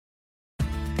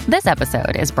This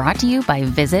episode is brought to you by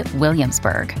Visit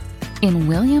Williamsburg. In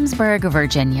Williamsburg,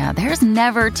 Virginia, there's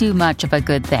never too much of a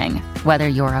good thing. Whether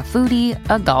you're a foodie,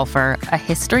 a golfer, a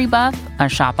history buff, a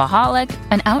shopaholic,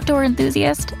 an outdoor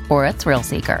enthusiast, or a thrill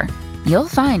seeker, you'll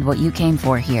find what you came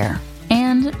for here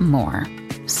and more.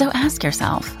 So ask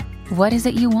yourself, what is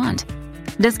it you want?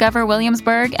 Discover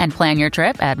Williamsburg and plan your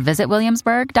trip at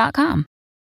visitwilliamsburg.com.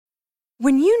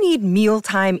 When you need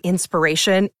mealtime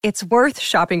inspiration, it's worth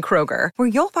shopping Kroger, where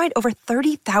you'll find over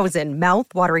 30,000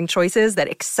 mouth-watering choices that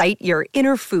excite your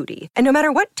inner foodie. And no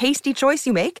matter what tasty choice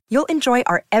you make, you'll enjoy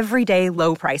our everyday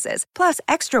low prices, plus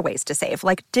extra ways to save,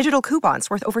 like digital coupons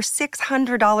worth over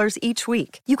 $600 each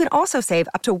week. You can also save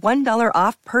up to $1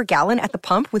 off per gallon at the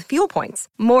pump with fuel points.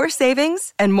 More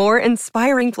savings and more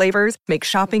inspiring flavors make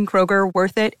shopping Kroger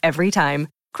worth it every time.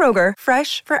 Kroger,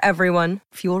 fresh for everyone.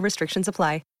 Fuel restrictions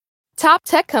apply. Top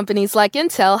tech companies like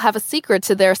Intel have a secret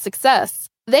to their success.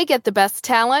 They get the best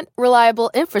talent, reliable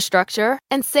infrastructure,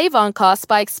 and save on costs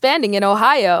by expanding in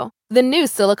Ohio, the new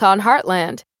Silicon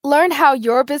Heartland. Learn how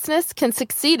your business can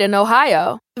succeed in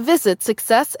Ohio. Visit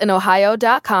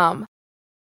successinohio.com.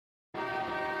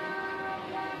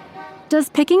 Does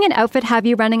picking an outfit have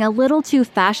you running a little too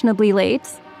fashionably late?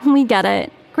 We get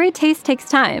it. Great taste takes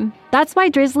time. That's why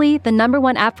Drizzly, the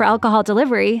 #1 app for alcohol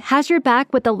delivery, has your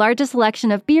back with the largest selection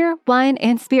of beer, wine,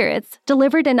 and spirits,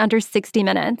 delivered in under 60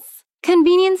 minutes.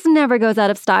 Convenience never goes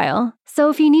out of style. So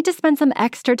if you need to spend some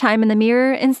extra time in the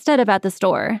mirror instead of at the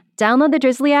store, download the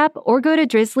Drizzly app or go to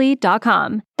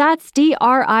drizzly.com. That's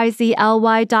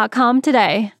DRIZLY.com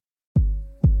today.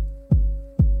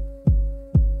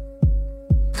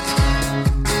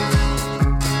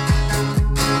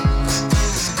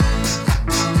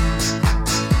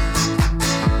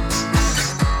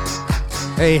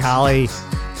 Hey, Holly.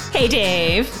 Hey,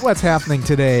 Dave. What's happening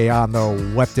today on the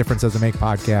What Difference Does It Make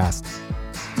podcast?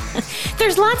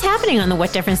 There's lots happening on the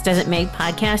What Difference Does It Make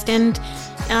podcast, and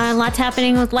lots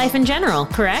happening with life in general,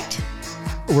 correct?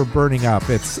 We're burning up.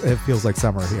 It feels like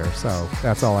summer here, so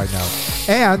that's all I know.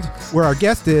 And where our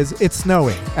guest is, it's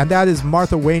snowing, and that is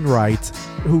Martha Wainwright,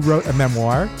 who wrote a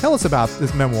memoir. Tell us about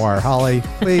this memoir, Holly,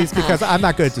 please, because I'm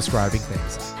not good at describing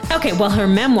things. Okay, well, her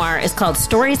memoir is called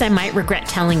Stories I Might Regret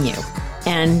Telling You.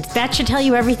 And that should tell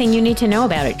you everything you need to know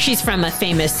about it. She's from a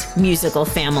famous musical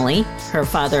family. Her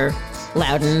father,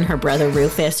 Loudon, her brother,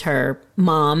 Rufus, her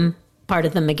mom, part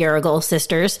of the McGarrigle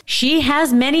sisters. She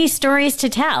has many stories to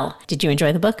tell. Did you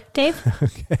enjoy the book, Dave?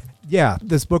 Okay. Yeah,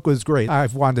 this book was great.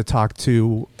 I've wanted to talk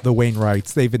to the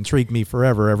Wainwrights. They've intrigued me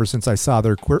forever, ever since I saw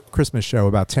their Christmas show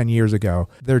about 10 years ago.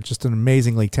 They're just an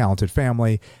amazingly talented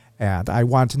family. And I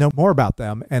wanted to know more about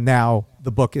them. And now the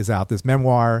book is out, this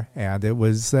memoir, and it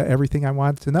was everything I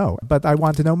wanted to know. But I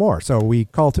wanted to know more. So we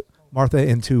called Martha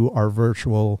into our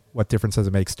virtual What Difference Does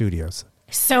It Make studios.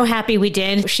 So happy we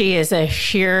did. She is a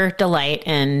sheer delight,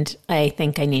 and I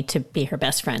think I need to be her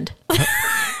best friend.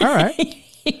 All right.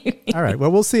 All right.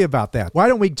 Well, we'll see about that. Why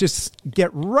don't we just get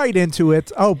right into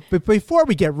it? Oh, but before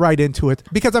we get right into it,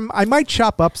 because I might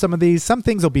chop up some of these, some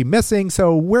things will be missing.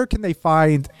 So where can they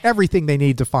find everything they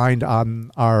need to find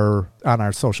on our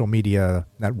social media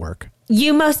network?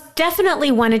 You most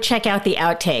definitely want to check out the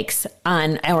outtakes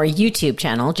on our YouTube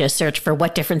channel. Just search for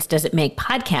What Difference Does It Make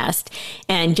podcast,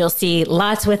 and you'll see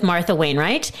lots with Martha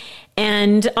Wainwright.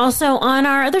 And also on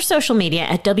our other social media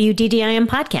at WDDIM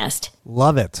Podcast.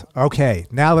 Love it. Okay,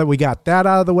 now that we got that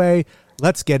out of the way,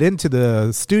 let's get into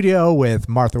the studio with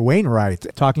Martha Wainwright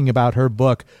talking about her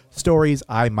book, Stories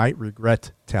I Might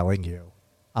Regret Telling You,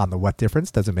 on the What Difference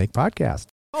Does It Make podcast.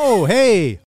 Oh,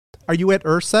 hey, are you at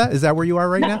Ursa? Is that where you are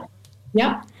right now?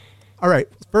 Yep. All right.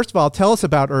 First of all, tell us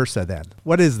about Ursa then.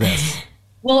 What is this?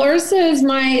 Well, Ursa is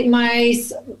my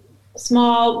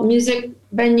small music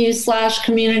venue /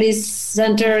 community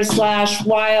center /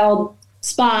 wild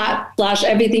spot /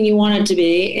 everything you want it to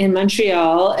be in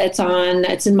Montreal. It's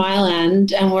in Mile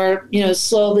End, and we're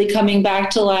slowly coming back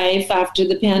to life after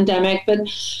the pandemic. But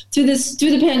through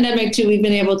the pandemic too, we've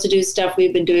been able to do stuff.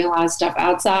 We've been doing a lot of stuff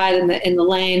outside in the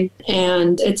lane,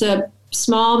 and it's a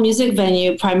small music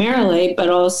venue primarily, but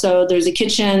also there's a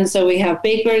kitchen. So we have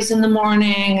bakers in the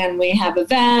morning, and we have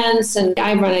events, and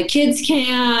I run a kids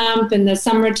camp in the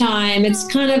summertime. It's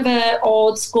kind of an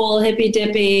old school hippy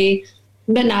dippy,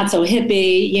 but not so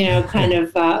hippie, kind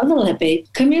of a little hippie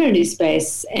community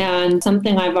space, and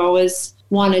something I've always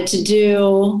wanted to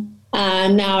do.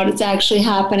 And now it's actually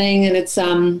happening, and it's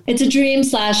a dream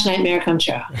 / nightmare come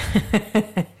true.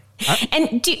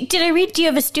 And did I read, do you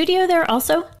have a studio there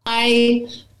also? I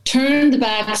turned the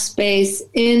back space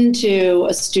into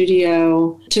a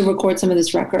studio to record some of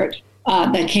this record.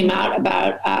 that came out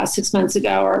about 6 months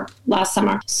ago or last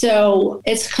summer. So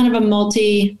it's kind of a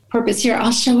multi-purpose. Here,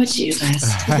 I'll show it to you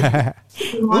guys.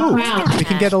 Ooh, we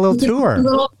can get a little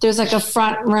tour. There's like a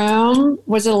front room,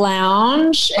 was a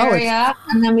lounge area,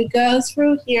 and then we go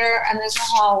through here, and there's a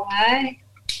hallway.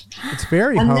 It's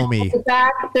very and homey. Then at the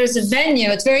back, there's a venue.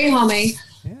 It's very homey.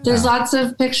 Yeah. There's lots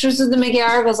of pictures of the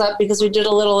McGarrigles up because we did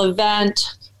a little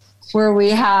event where we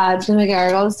had the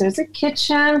McGarrigles. There's a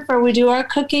kitchen where we do our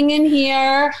cooking in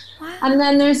here. Wow. And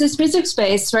then there's this music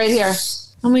space right here.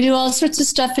 And we do all sorts of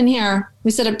stuff in here.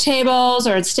 We set up tables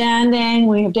or it's standing.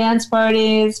 We have dance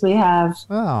parties. We have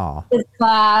kids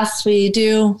class. We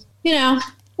do,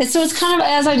 so it's kind of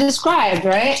as I described,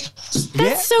 right?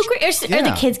 That's so great. Are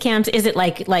the kids camps? Is it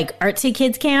like artsy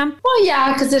kids camp? Well,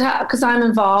 yeah, because I'm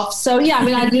involved. So yeah,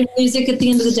 I do music at the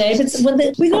end of the day.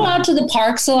 But we go out to the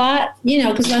parks a lot,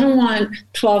 because I don't want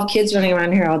 12 kids running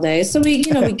around here all day. So we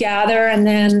gather and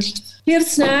then we have a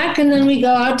snack and then we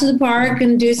go out to the park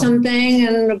and do something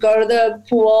and go to the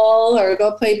pool or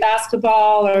go play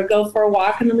basketball or go for a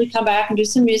walk and then we come back and do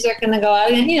some music and then go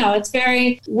out and it's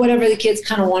very whatever the kids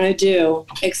kind of want to do,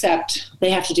 except they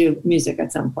have to do music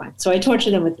at some point. So I torture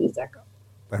them with music.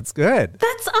 That's good.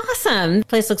 That's awesome. The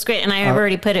place looks great. And I've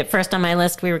already put it first on my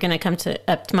list. We were going to come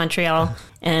up to Montreal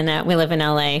and we live in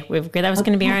LA. That was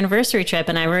going to be our anniversary trip.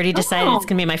 And I already decided it's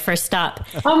going to be my first stop.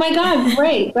 Oh my God.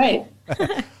 Great.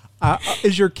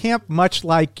 Is your camp much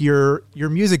like your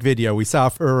music video we saw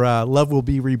for Love Will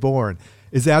Be Reborn?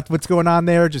 Is that what's going on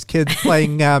there? Just kids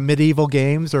playing medieval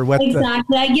games or what?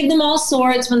 Exactly. I give them all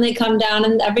swords when they come down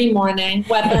and every morning,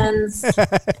 weapons.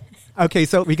 Okay,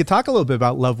 so we could talk a little bit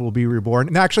about Love Will Be Reborn.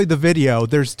 And actually the video,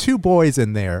 there's 2 boys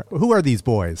in there. Who are these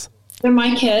boys? They're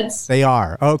my kids. They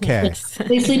are. Okay. Yes.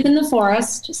 They sleep in the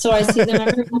forest, so I see them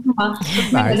every once in a while.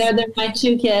 Nice. They're my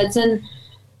 2 kids. And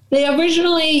they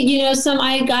originally,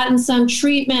 I had gotten some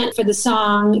treatment for the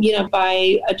song,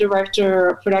 by a director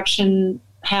or production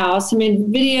house.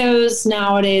 Videos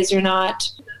nowadays they're not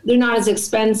as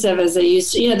expensive as they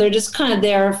used to. They're just kind of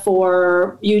there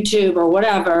for YouTube or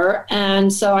whatever.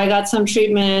 And so I got some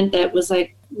treatment that was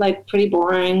like pretty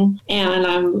boring. And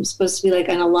I'm supposed to be like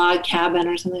in a log cabin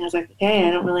or something. I was like, okay,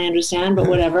 I don't really understand, but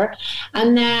whatever.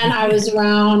 And then I was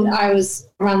around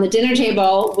the dinner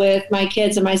table with my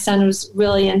kids, and my son was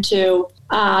really into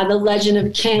the Legend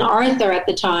of King Arthur at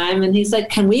the time. And he's like,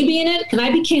 can we be in it? Can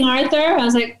I be King Arthur? I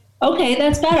was like, okay,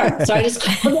 that's better. So I just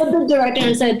called up the director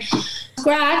and said,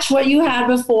 scratch what you had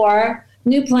before,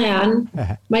 new plan.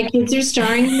 My kids are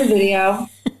starring in the video,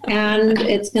 and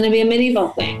it's going to be a medieval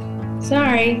thing.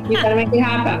 Sorry, you got to make it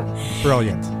happen.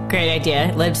 Brilliant. Great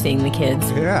idea. Love seeing the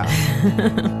kids. Yeah.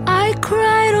 I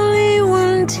cried only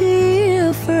one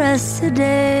tear for us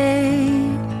today,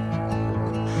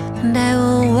 and I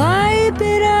will wipe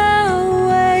it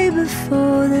away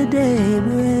before the day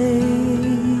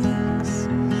breaks.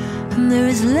 And there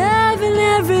is love in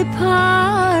every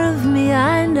part of me,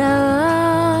 I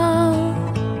know,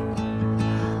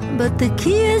 but the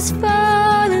key is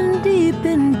falling deep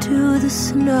into the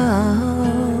snow.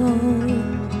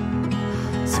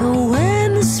 So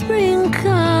when the spring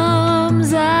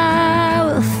comes, I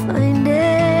will find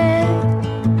it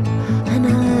and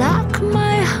unlock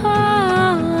my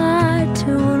heart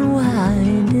to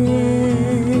unwind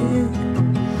it.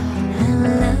 And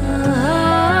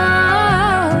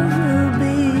love will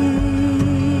be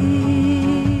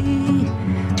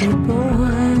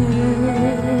reborn.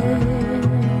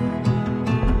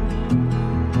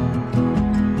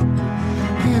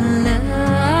 And love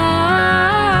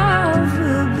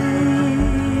will be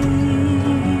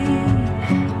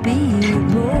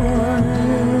reborn.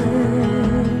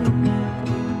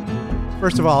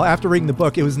 First of all, after reading the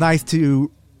book, it was nice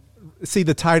to see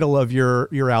the title of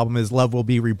your album is Love Will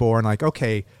Be Reborn. Like,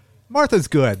 okay, Martha's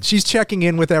good. She's checking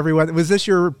in with everyone. Was this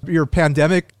your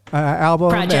pandemic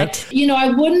album? Project. I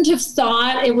wouldn't have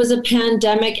thought it was a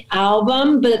pandemic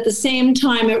album, but at the same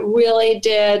time, it really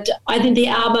did. I think the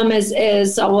album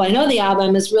I know the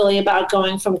album is really about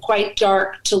going from quite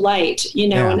dark to light,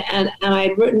 and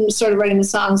I'd started writing the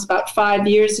songs about 5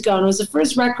 years ago, and it was the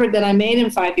first record that I made in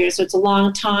 5 years. So it's a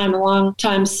long time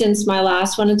since my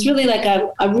last one. It's really like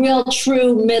a real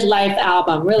true midlife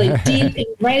album, really deep,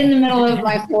 right in the middle of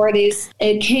my 40s.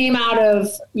 It came out of,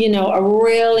 a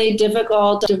really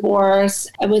difficult divorce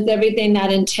with everything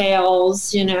that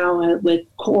entails, with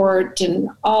court and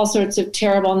all sorts of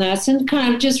terribleness and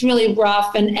kind of just really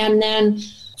rough. And then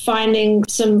finding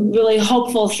some really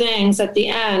hopeful things at the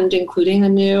end, including a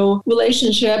new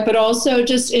relationship, but also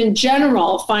just in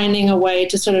general, finding a way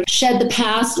to sort of shed the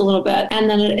past a little bit. And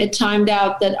then it timed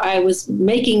out that I was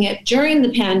making it during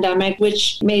the pandemic,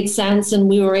 which made sense. And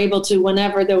we were able to,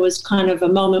 whenever there was kind of a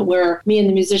moment where me and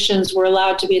the musicians were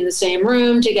allowed to be in the same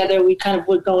room together, we kind of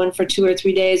would go in for 2 or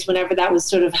 3 days whenever that was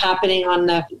sort of happening on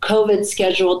the COVID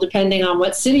schedule, depending on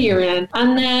what city you're in.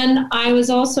 And then I was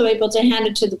also able to hand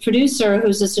it to the producer,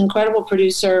 who's this incredible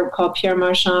producer called Pierre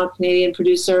Marchand, Canadian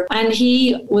producer. And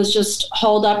he was just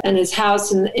holed up in his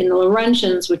house in the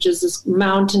Laurentians, which is this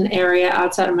mountain area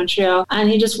outside of Montreal. And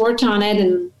he just worked on it,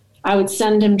 and I would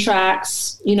send him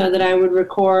tracks, that I would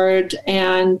record,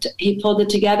 and he pulled it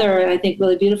together, I think,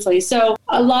 really beautifully. So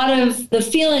a lot of the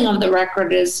feeling of the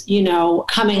record is,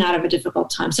 coming out of a difficult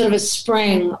time, sort of a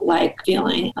spring-like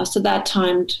feeling. So that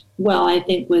timed well, I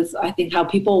think, with how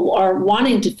people are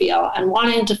wanting to feel and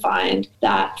wanting to find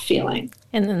that feeling.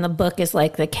 And then the book is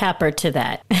like the capper to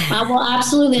that. Well,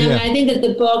 absolutely. Yeah. I mean, I think that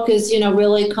the book is,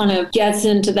 really kind of gets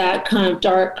into that kind of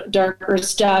darker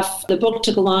stuff. The book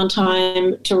took a long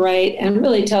time to write and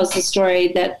really tells the story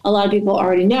that a lot of people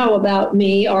already know about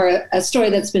me, or a story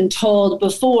that's been told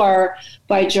before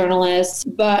by journalists,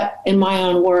 but in my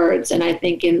own words. And I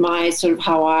think in my sort of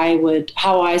how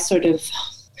I sort of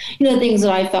things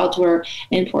that I felt were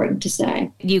important to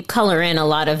say. You color in a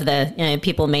lot of the,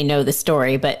 people may know the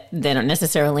story, but they don't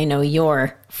necessarily know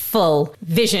your full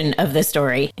vision of the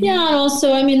story. Yeah, and also,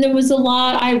 there was a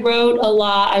lot. I wrote a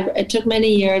lot. It took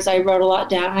many years. I wrote a lot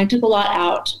down. I took a lot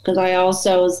out because I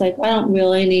also was like, I don't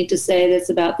really need to say this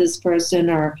about this person,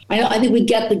 or I think we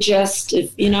get the gist.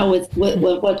 If with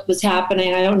what was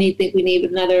happening, I don't think we need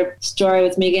another story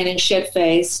with me getting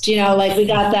shit-faced. We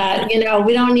got that.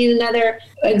 We don't need another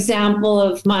example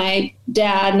of my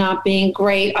dad not being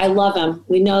great. I love him.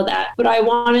 We know that. But I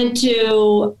wanted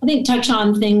to, touch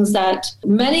on things that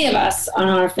many of us on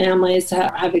our families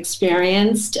have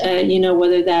experienced,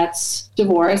 whether that's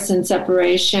divorce and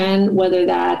separation, whether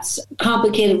that's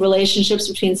complicated relationships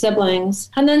between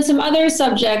siblings, and then some other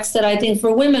subjects that I think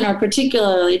for women are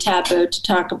particularly taboo to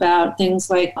talk about, things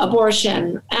like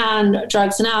abortion and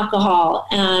drugs and alcohol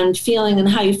and feeling and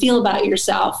how you feel about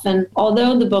yourself. And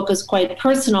although the book is quite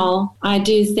personal, I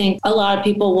do think a lot of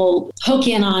people will hook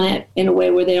in on it in a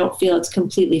way where they don't feel it's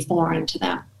completely foreign to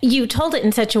them. You told it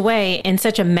in such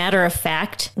a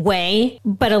matter-of-fact way,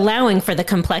 but allowing for the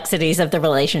complexities of the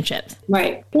relationship.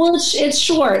 Right. Well, it's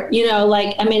short,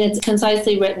 it's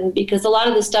concisely written because a lot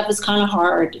of this stuff is kind of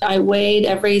hard. I weighed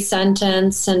every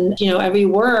sentence and, every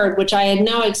word, which I had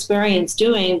no experience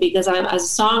doing because as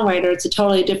a songwriter, it's a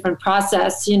totally different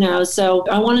process, so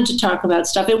I wanted to talk about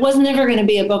stuff. It was never going to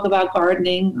be a book about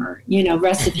gardening or,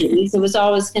 recipes. It was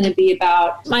always going to be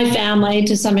about my family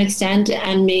to some extent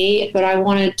and me, but I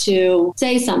wanted to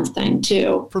say something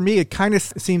too. For me, it kind of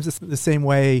seems the same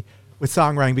way with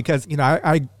songwriting because,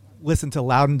 I listen to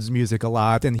Loudon's music a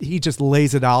lot and he just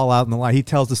lays it all out in the line. He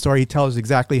tells the story. He tells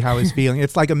exactly how he's feeling.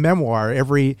 It's like a memoir,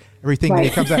 everything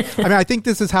right. That comes out. I think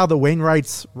this is how the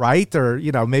Wainwrights write, or,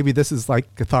 maybe this is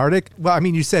like cathartic. Well,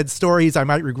 you said stories I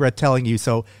might regret telling you.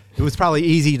 So it was probably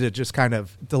easy to just kind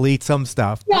of delete some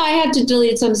stuff. Yeah, I had to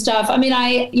delete some stuff.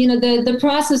 The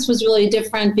process was really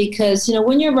different because,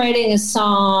 when you're writing a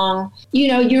song,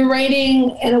 you're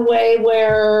writing in a way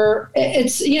where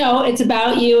it's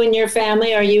about you and your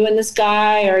family, or you and this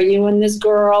guy, or you and this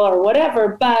girl, or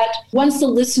whatever. But once the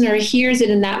listener hears it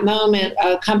in that moment,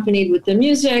 accompanied with the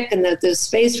music and the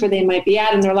space where they might be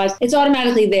at in their lives, it's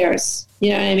automatically theirs. You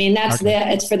know what I mean? That's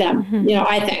okay. It's for them,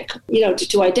 I think,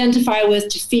 to identify with,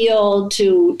 to feel,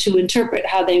 to interpret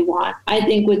how they want. I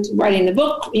think with writing the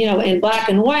book, in black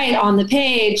and white on the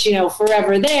page,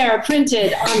 forever there,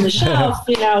 printed on the shelf,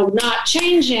 not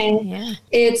changing,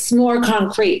 it's more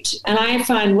concrete. And I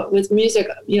find with music,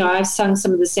 I've sung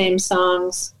some of the same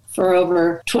songs for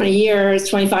over 20 years,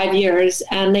 25 years,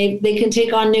 and they can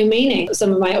take on new meaning.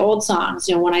 Some of my old songs,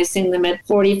 when I sing them at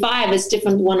 45, it's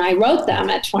different when I wrote them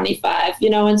at 25,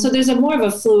 and so there's more of a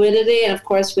fluidity. And of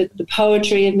course, with the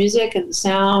poetry of music and the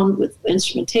sound, with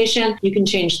instrumentation, you can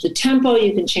change the tempo,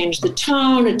 you can change the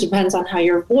tone. It depends on how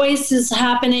your voice is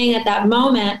happening at that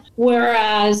moment.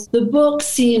 Whereas the book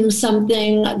seems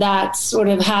something that sort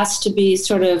of has to be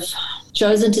sort of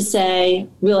chosen to say,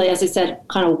 really, as I said,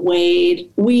 kind of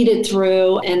weeded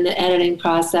through in the editing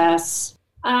process.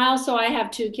 I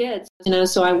have 2 kids,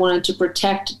 so I wanted to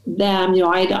protect them.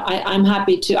 I'm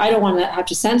happy to, I don't want to have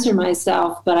to censor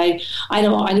myself, but I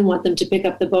didn't want them to pick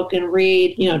up the book and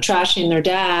read, trashing their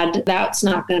dad. That's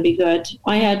not going to be good.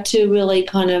 I had to really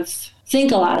kind of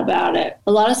think a lot about it.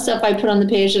 A lot of stuff I put on the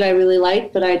page that I really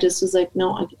liked, but I just was like,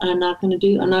 no, I'm not going to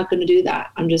do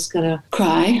that. I'm just going to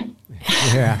cry.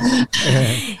 Yeah.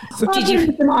 So did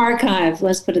you an archive?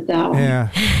 Let's put it that way.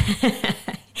 Yeah.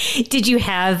 Did you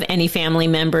have any family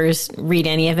members read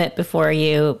any of it before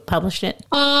you published it?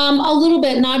 A little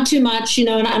bit, not too much, and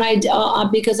I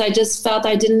because I just felt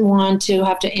I didn't want to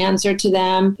have to answer to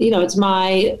them. It's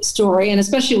my story, and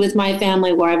especially with my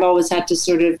family, where I've always had to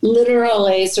sort of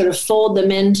literally sort of fold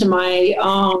them into my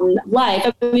own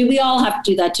life. I mean, we all have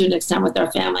to do that to an extent with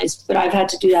our families, but I've had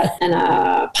to do that in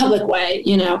a public way,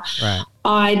 Right.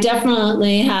 I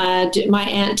definitely had my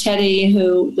Aunt Teddy,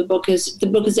 who the book is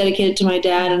dedicated to my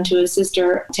dad and to his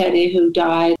sister Teddy, who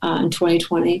died in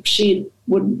 2020. She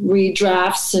would read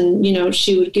drafts and,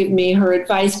 she would give me her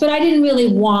advice, but I didn't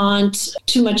really want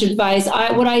too much advice.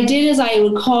 What I did is I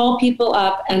would call people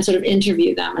up and sort of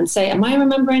interview them and say, am I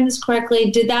remembering this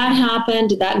correctly? Did that happen?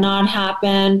 Did that not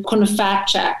happen? Kind of fact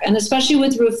check. And especially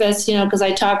with Rufus, because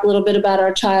I talk a little bit about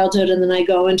our childhood and then I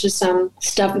go into some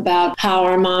stuff about how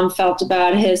our mom felt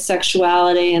about his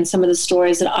sexuality and some of the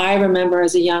stories that I remember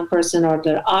as a young person or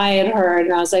that I had heard.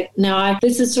 And I was like, no,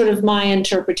 this is sort of my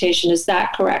interpretation. Is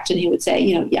that correct? And he would say,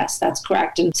 yes, that's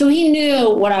correct. And so he knew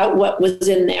what was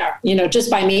in there, just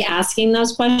by me asking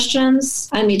those questions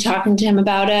and me talking to him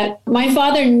about it. My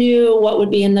father knew what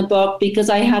would be in the book because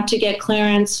I had to get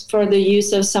clearance for the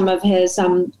use of some of his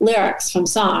lyrics from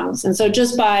songs. And so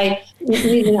just by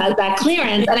needing that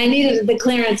clearance, and I needed the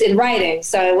clearance in writing.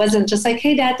 So it wasn't just like,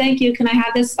 hey, Dad, thank you. Can I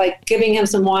have this? Like giving him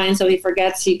some wine so he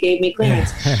forgets he gave me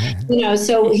clearance.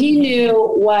 So he knew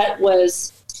what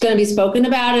was going to be spoken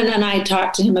about. And I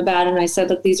talked to him about it. And I said,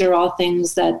 look, these are all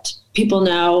things that people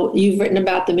know. You've written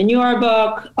about them in your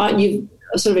book. You've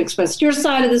sort of expressed your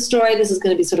side of the story. This is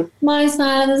going to be sort of my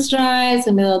side of the story. It's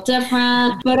going to be a little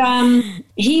different. But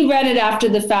he read it after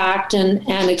the fact and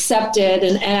accepted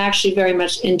and actually very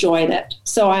much enjoyed it.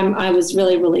 So I was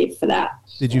really relieved for that.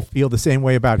 Did you feel the same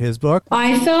way about his book?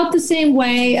 I felt the same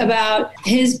way about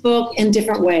his book in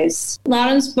different ways.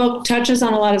 Loudon's book touches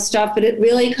on a lot of stuff, but it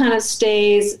really kind of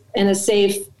stays in a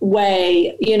safe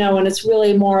way, and it's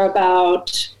really more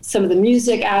about some of the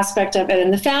music aspect of it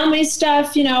and the family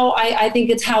stuff. I think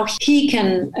it's how he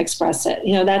can express it.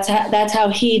 That's how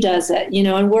he does it,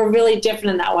 and we're really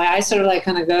different in that way. I sort of like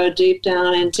kind of go deep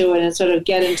down into it and sort of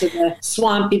get into the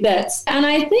swampy bits. And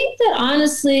I think that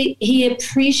honestly, he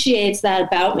appreciates that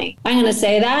about me. I'm going to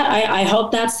say that. I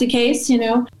hope that's the case.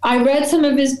 I read some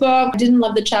of his book. I didn't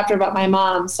love the chapter about my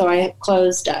mom, so I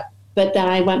closed up. But then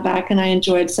I went back and I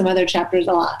enjoyed some other chapters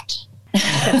a lot.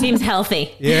 That seems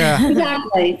healthy. Yeah.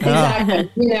 Exactly.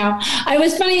 I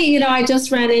was funny, I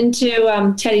just ran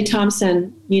into Teddy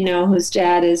Thompson, whose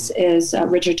dad is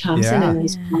Richard Thompson and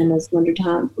his mom is Linda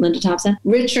Thompson.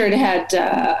 Richard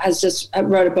has just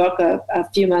wrote a book a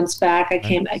few months back. It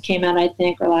came out, I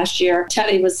think, or last year.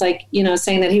 Teddy was like,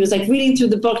 saying that he was like reading through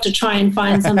the book to try and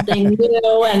find something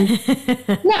new. And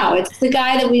no, it's the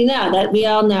guy that we know, that we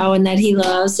all know and that he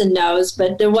loves and knows,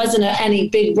 but there wasn't any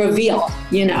big reveal,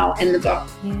 in the book.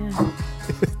 Yeah.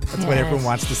 That's what everyone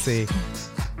wants to see.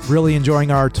 Really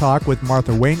enjoying our talk with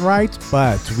Martha Wainwright,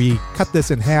 but we cut this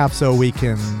in half so we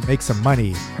can make some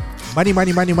money. Money,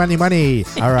 money, money, money, money.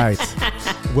 All right.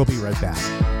 We'll be right back.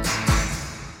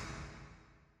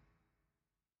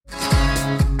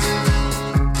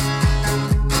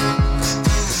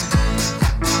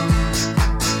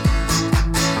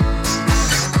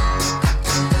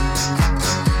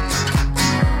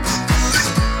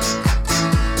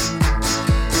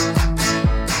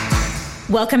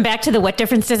 Welcome back to the What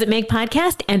Difference Does It Make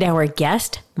podcast and our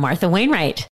guest, Martha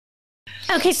Wainwright.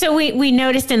 Okay, so we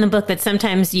noticed in the book that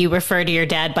sometimes you refer to your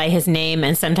dad by his name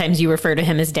and sometimes you refer to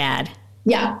him as Dad.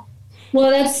 Yeah. Well,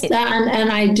 that's, and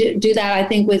I do that, I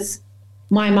think, with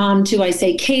my mom, too. I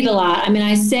say Kate a lot. I mean,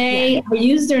 I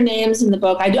use their names in the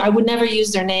book. I would never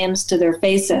use their names to their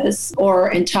faces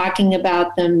or in talking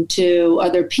about them to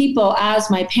other people as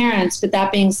my parents. But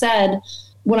that being said,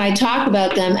 when I talk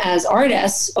about them as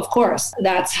artists, of course,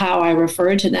 that's how I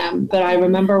refer to them. But I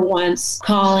remember once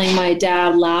calling my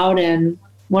dad Loudon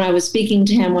when I was speaking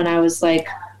to him when I was like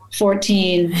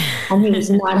 14, and he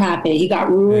was not happy. He got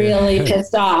really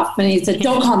pissed off and he said,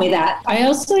 don't call me that. I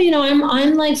also,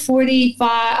 I'm like 45,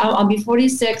 I'll be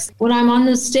 46. When I'm on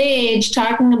the stage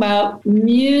talking about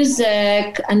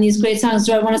music and these great songs,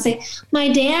 do I want to say, my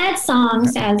dad's song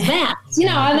says that?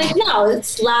 I'm like, no,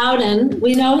 it's Loudon.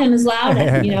 We know him as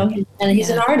Loudon, and he's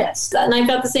an artist. And I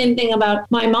felt the same thing about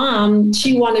my mom.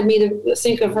 She wanted me to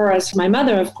think of her as my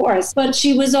mother, of course, but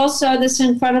she was also this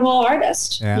incredible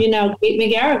artist, Kate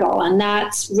McGarrigle, and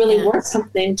that's really worth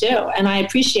something too. And I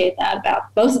appreciate that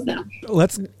about both of them.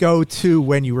 Let's go to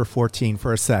when you were 14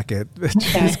 for a second,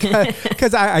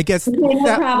 because I guess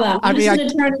no problem. I'm just going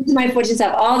to turn into my 14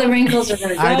 stuff. All the wrinkles are going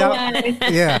to go away.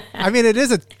 Yeah, I mean, it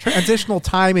is a transitional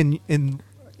time in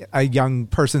a young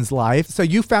person's life. So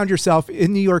you found yourself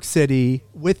in New York City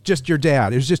with just your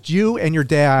dad. It was just you and your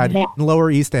dad in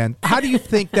Lower East End. How do you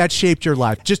think that shaped your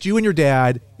life? Just you and your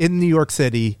dad in New York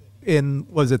City in,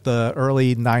 was it the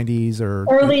early 90s or?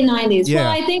 Early 90s. Yeah.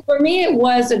 Well, I think for me, it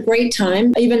was a great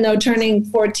time, even though turning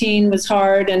 14 was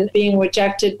hard and being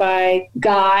rejected by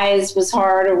guys was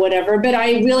hard or whatever. But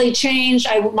I really changed.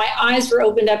 My eyes were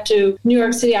opened up to New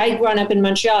York City. I'd grown up in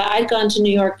Montreal. I'd gone to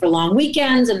New York for long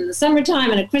weekends and in the summertime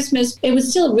and at Christmas. It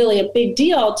was still really a big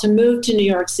deal to move to New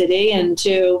York City and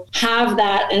to have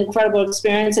that incredible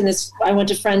experience. And I went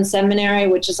to Friends Seminary,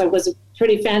 which was a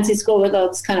pretty fancy school with all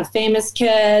those kind of famous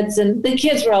kids. And the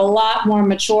kids were a lot more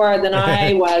mature than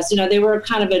I was. They were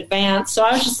kind of advanced. So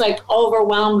I was just like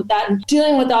overwhelmed with that and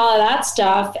dealing with all of that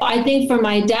stuff. I think for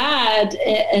my dad,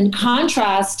 in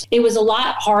contrast, it was a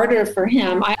lot harder for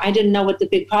him. I didn't know what the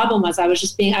big problem was. I was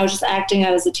just acting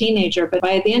out as a teenager. But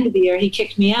by the end of the year, he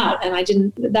kicked me out.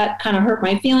 And that kind of hurt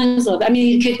my feelings a little bit. I mean,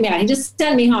 he kicked me out. He just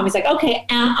sent me home. He's like, okay,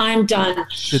 I'm done.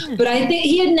 But I think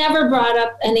he had never brought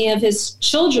up any of his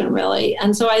children, really.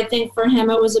 And so I think for him,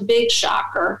 it was a big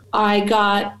shocker. I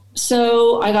got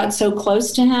so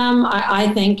close to him, I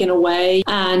think, in a way,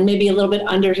 and maybe a little bit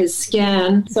under his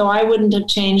skin. So I wouldn't have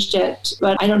changed it,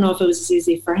 but I don't know if it was as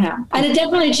easy for him. And it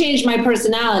definitely changed my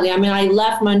personality. I mean, I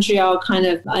left Montreal kind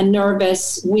of a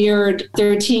nervous, weird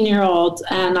 13-year-old,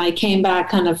 and I came back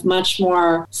kind of much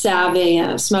more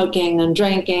savvy, smoking and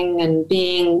drinking and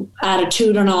being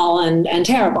attitudinal and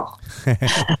terrible.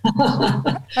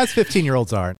 As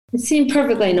 15-year-olds are. It seemed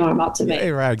perfectly normal to me.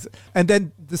 Hey, Rags. And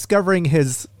then discovering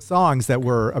his songs that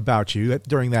were about you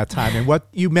during that time, and what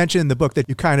you mentioned in the book that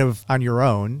you kind of on your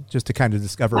own, just to kind of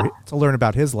discover, to learn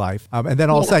about his life. And then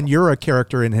all of a sudden you're a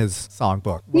character in his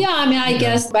songbook. Yeah, I mean, I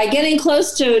guess by getting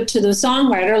close to the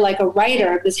songwriter, like a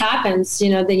writer, this happens,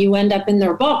 then you end up in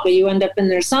their book or you end up in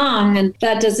their song, and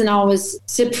that doesn't always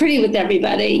sit pretty with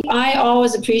everybody. I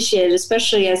always appreciated,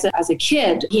 especially as a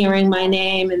kid, hearing my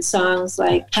name in songs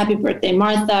like Happy Birthday,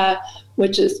 Martha,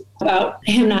 which is about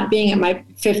him not being at my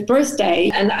 5th birthday.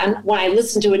 And when I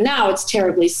listen to it now, it's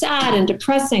terribly sad and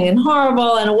depressing and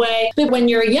horrible in a way. But when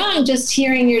you're young, just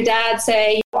hearing your dad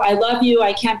say, I love you,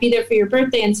 I can't be there for your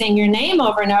birthday, and saying your name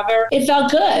over and over, it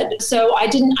felt good. So I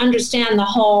didn't understand the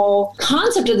whole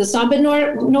concept of the song, but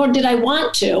nor did I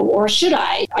want to, or should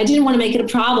I. I didn't want to make it a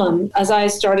problem as I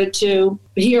started to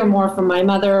hear more from my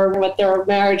mother, what their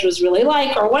marriage was really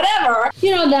like or whatever.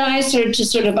 Then I started to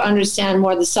sort of understand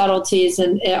more the subtleties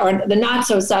or the not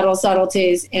so subtle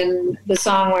subtleties in the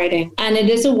songwriting. And it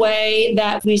is a way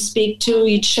that we speak to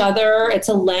each other. It's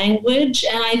a language.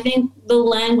 And I think the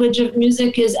language of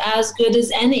music is as good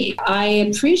as any. I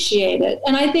appreciate it.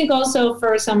 And I think also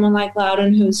for someone like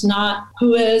Loudon, who is not,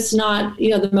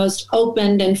 the most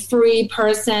open and free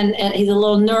person, and he's a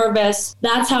little nervous,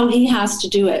 that's how he has to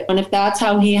do it. And if that's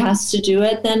how he has to do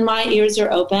it, then my ears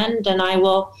are opened and I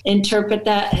will interpret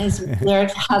his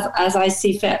lyrics as I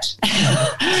see fit,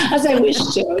 as I wish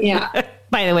to. Yeah.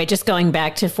 By the way, just going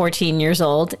back to 14 years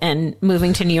old and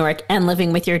moving to New York and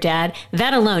living with your dad,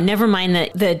 that alone, never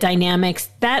mind the dynamics,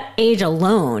 that age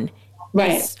alone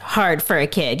is hard for a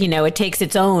kid. It takes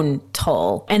its own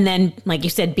toll. And then, like you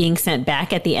said, being sent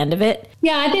back at the end of it.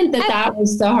 Yeah, I think that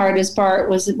was the hardest part,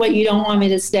 was what you don't want me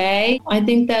to stay. I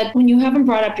think that when you haven't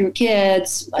brought up your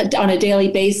kids on a daily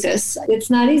basis, it's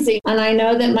not easy. And I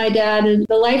know that my dad,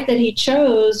 the life that he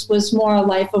chose was more a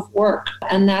life of work.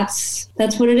 And that's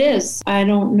what it is. I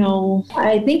don't know.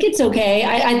 I think it's okay.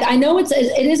 I know it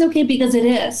is okay because it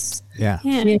is. Yeah.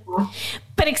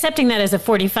 But accepting that as a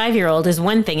 45-year-old is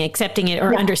one thing. Accepting it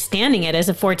or understanding it as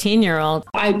a 14-year-old.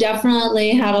 I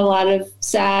definitely had a lot of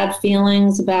sad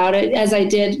feelings about it, as I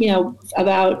did,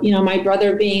 about, my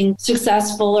brother being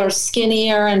successful or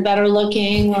skinnier and better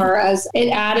looking, or as it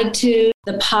added to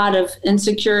the pot of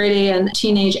insecurity and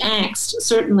teenage angst,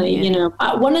 certainly.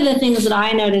 One of the things that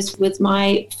I noticed with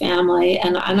my family,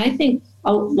 and I think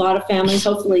a lot of families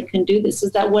hopefully can do this,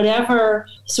 is that whatever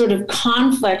sort of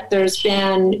conflict there's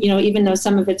been, even though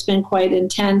some of it's been quite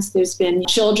intense, there's been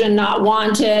children not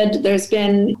wanted, there's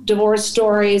been divorce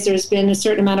stories, there's been a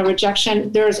certain amount of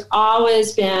rejection, there's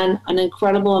always been an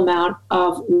incredible amount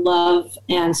of love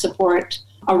and support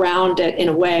around it in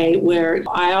a way where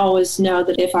I always know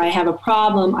that if I have a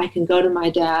problem, I can go to my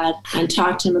dad and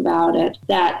talk to him about it,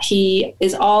 that he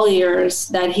is all ears,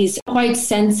 that he's quite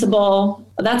sensible.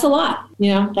 That's a lot,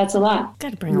 that's a lot.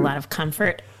 Got to bring a lot of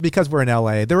comfort. Because we're in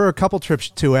LA, there were a couple trips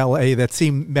to LA that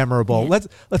seemed memorable. Yeah.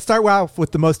 Let's start off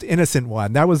with the most innocent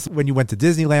one. That was when you went to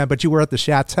Disneyland, but you were at the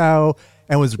Chateau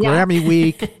and it was Grammy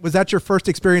week. Was that your first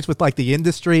experience with like the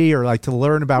industry or like to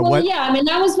learn about what? Yeah, I mean,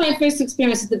 that was my first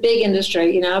experience with the big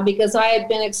industry, because I had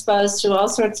been exposed to all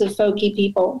sorts of folky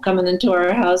people coming into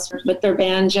our house with their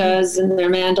banjos and their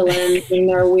mandolins and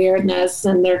their weirdness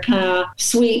and their kind of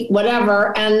sweet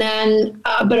whatever. And then,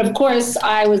 but of course,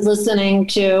 I was listening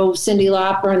to Cyndi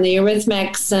Lauper and the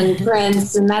Eurythmics and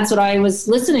Prince, and that's what I was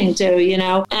listening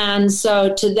to, And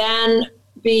so to then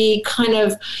be kind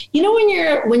of,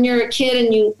 when you're a kid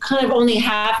and you kind of only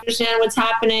half understand what's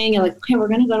happening, you're like, okay, we're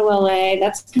going to go to LA.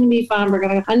 That's going to be fun.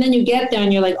 And then you get there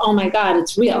and you're like, oh my God,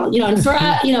 it's real. And for,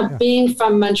 being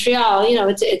from Montreal,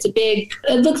 it's a big,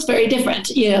 it looks very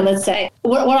different, let's say.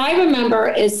 What I remember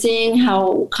is seeing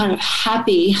how kind of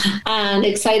happy and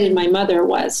excited my mother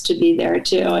was to be there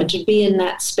too, and to be in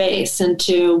that space and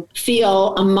to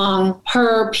feel among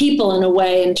her people in a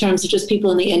way, in terms of just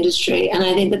people in the industry. And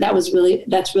I think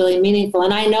that's really meaningful.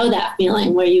 And I know that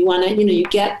feeling where you want to, you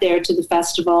get there to the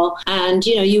festival and,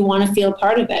 you want to feel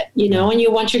part of it, and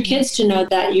you want your kids to know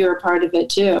that you're a part of it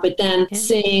too. But then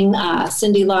seeing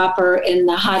Cyndi Lauper in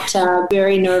the hot tub,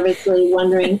 very nervously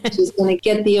wondering if she's going to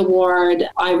get the award.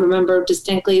 I remember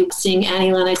distinctly seeing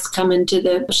Annie Lennox come into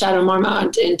the Chateau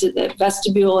Marmont, into the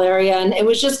vestibule area. And it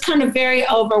was just kind of very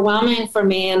overwhelming for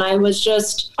me. And I was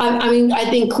just, I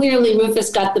think clearly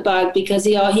Rufus got the bug because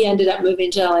he ended up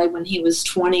moving to LA when he was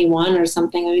 21 or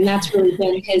something. I mean, that's really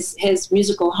been his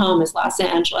musical home is Los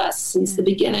Angeles since the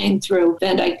beginning, through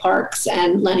Van Dyke Parks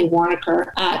and Lenny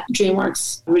Waronker at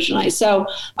DreamWorks originally. So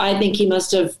I think he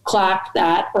must have clocked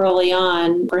that early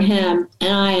on for him.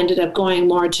 And I ended up going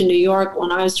more to New York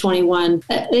when I was 21.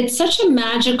 It's such a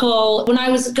magical, when I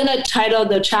was going to title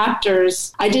the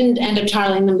chapters, I didn't end up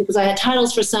titling them because I had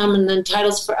titles for some and then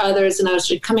titles for others. And I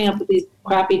was coming up with these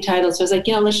crappy titles. So I was like,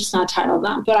 let's just not title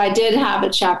them. But I did have a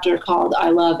chapter called I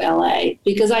Love LA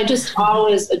because I just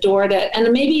always adored it.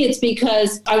 And maybe it's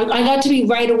because I got to be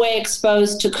right away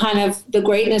exposed to kind of the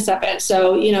greatness of it.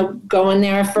 So, going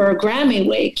there for a Grammy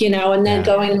week, and then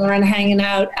going there and hanging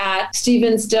out at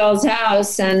Stephen Still's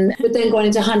house, but then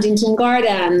going to Huntington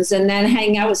Gardens and then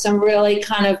hanging out with some really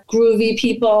kind of groovy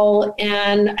people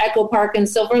in Echo Park and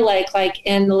Silver Lake, like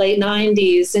in the late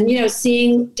 90s, and,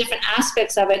 seeing different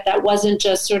aspects of it that wasn't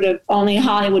just sort of only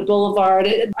Hollywood Boulevard.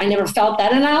 I never felt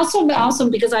that. And I also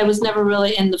because I was never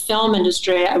really in the film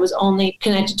industry, I was only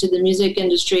connected to the music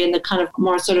industry and the kind of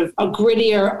more sort of a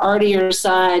grittier, artier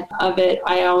side of it.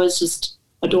 I always just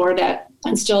adored it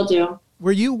and still do.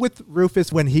 Were you with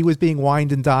Rufus when he was being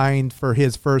wined and dined for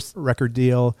his first record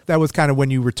deal? That was kind of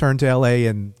when you returned to LA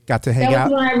and got to hang out?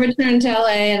 That was when I returned to LA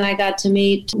and I got to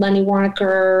meet Lenny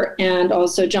Waronker and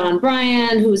also John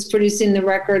Bryan, who was producing the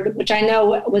record, which I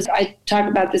know was, I talk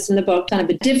about this in the book, kind of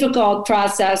a difficult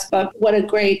process, but what a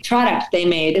great product they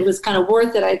made. It was kind of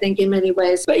worth it, I think, in many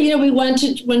ways. But, we went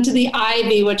to the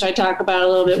Ivy, which I talk about a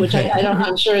little bit, which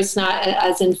I'm sure it's not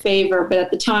as in favor, but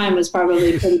at the time was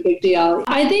probably a pretty big deal.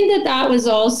 I think that was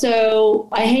also,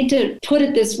 I hate to put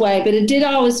it this way, but it did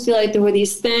always feel like there were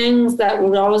these things that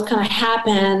would always kind of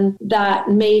happen that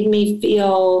made me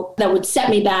feel, that would set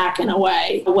me back in a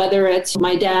way, whether it's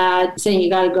my dad saying you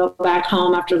got to go back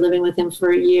home after living with him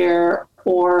for a year,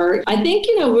 or I think,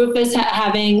 Rufus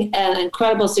having an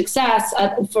incredible success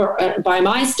by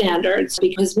my standards,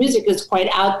 because music is quite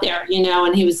out there,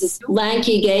 and he was this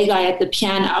lanky gay guy at the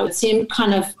piano. It seemed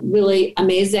kind of really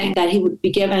amazing that he would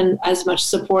be given as much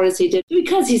support as he did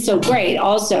because he's so great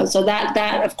also. So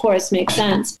that of course makes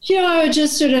sense. I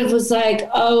just sort of was like,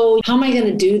 oh, how am I going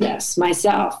to do this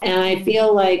myself? And I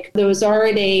feel like there was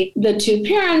already the two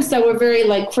parents that were very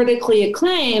critically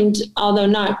acclaimed, although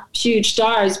not huge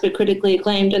stars, but critically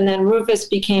acclaimed, and then Rufus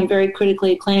became very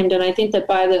critically acclaimed. And I think that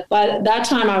by that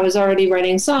time I was already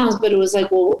writing songs, but it was like,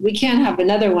 well, we can't have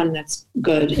another one that's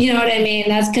good. You know what I mean?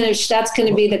 That's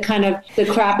gonna be the kind of the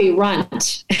crappy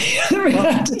runt we're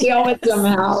gonna have to deal with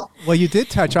somehow. Well, you did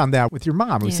touch on that with your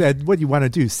mom, who said, "What do you want to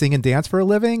do? Sing and dance for a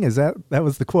living?" That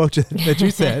was the quote that you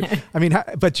said? I mean,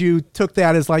 but you took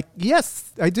that as like,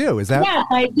 yes, I do. Is that? Yes,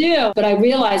 I do. But I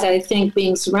realized, I think,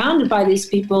 being surrounded by these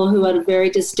people who had very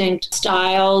distinct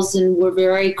styles and were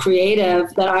very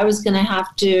creative, that I was going to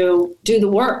have to do the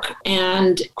work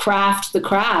and craft the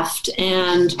craft.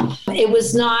 And it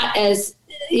was not as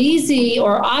easy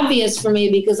or obvious for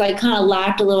me because I kind of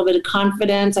lacked a little bit of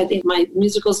confidence. I think my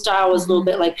musical style was a little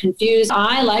bit like confused.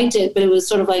 I liked it, but it was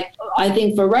sort of like, I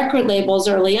think for record labels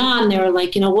early on, they were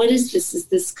like, what is this? Is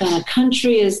this kind of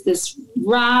country? Is this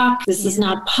rock? This is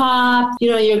not pop.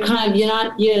 You're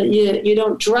you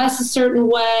don't dress a certain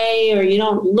way or you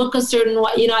don't look a certain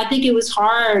way. I think it was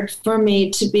hard for me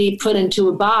to be put into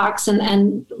a box,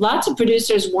 and lots of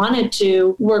producers wanted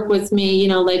to work with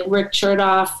me, like Rick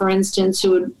Chertoff, for instance,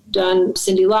 who had done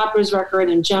Cyndi Lauper's record,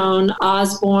 and Joan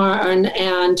Osborne,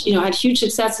 and had huge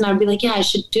success. And I would be like, yeah, I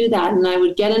should do that. And I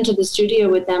would get into the studio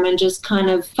with them and just kind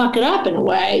of fuck it up in a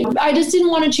way. I just didn't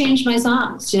want to change my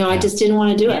songs. I just didn't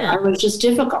want to do it. I was just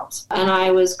difficult. And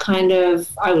I was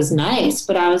nice,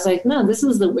 but I was like, no, this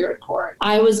is the weird chord.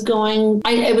 It was going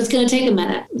to take a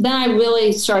minute. Then I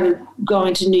really started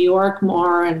going to New York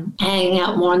more and hanging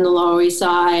out more on the Lower East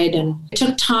Side. And it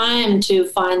took time to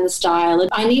find the style.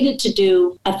 I needed to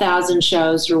do 1,000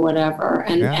 shows or whatever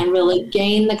and really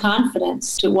gain the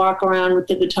confidence to walk around with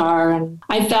the guitar. And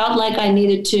I felt like I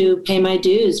needed to pay my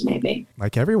dues, maybe.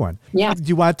 Like everyone. Yeah. Do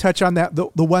you want to touch on that?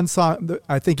 The one song,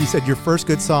 I think you said your first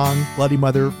good song, Bloody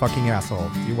Motherfucking Asshole.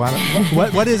 Do you want to,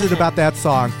 what is it about that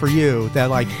song for you that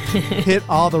hit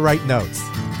all the right notes?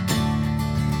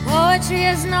 Poetry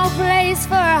is no place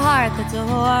for a heart that's a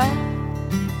whore.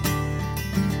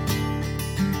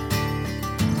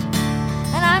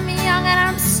 And I'm young and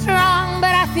I'm strong,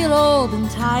 but I feel old and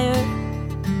tired,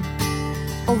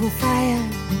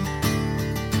 overfired.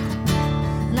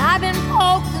 And I've been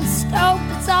poked and stoked,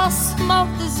 it's all smoke,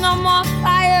 there's no more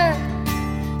fire,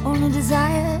 only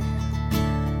desire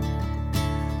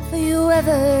for you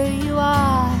whoever you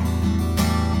are.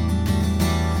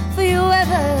 For you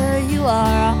whoever you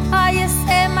are. Oh, you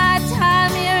say my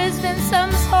time here has been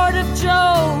some sort of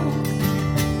joke,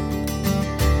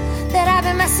 that I've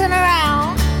been messing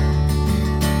around,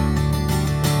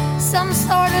 some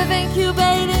sort of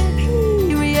incubating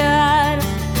period.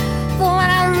 But when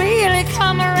I really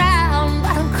come around,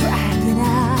 I'm cracking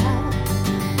out.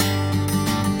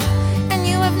 And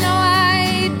you have no idea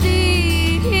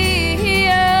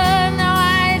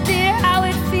how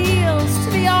it feels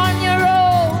to be on your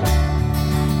own,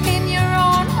 in your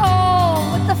own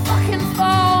home, with the fucking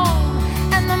phone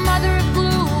and the mother of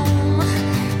gloom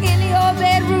in your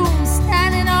bedroom,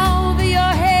 standing over your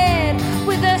head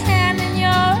with a hand in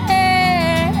your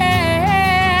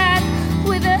head,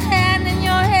 with a hand in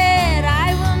your head.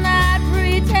 I will not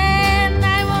pretend,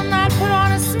 I will not put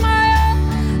on a smile,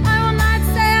 I will not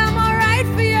say I'm all right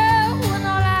for you when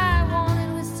all I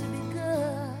wanted was to be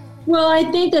good. Well, I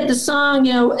think that the song,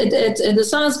 the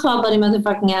song is called Bloody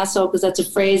Motherfucking Asshole because that's a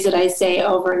phrase that I say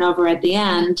over and over at the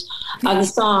end of the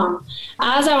song.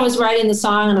 As I was writing the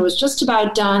song and it was just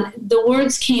about done, the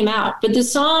words came out. But the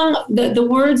song, the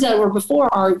words that were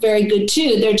before are very good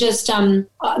too. They're just,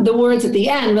 the words at the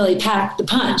end really packed the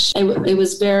punch. It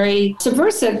was very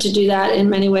subversive to do that in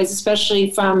many ways, especially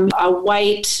from a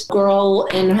white girl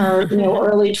in her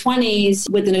early 20s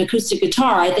with an acoustic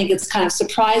guitar. I think it's kind of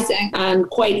surprising and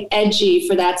quite edgy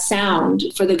for that sound,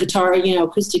 for the guitar,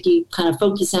 acoustic-y kind of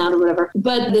folky sound or whatever.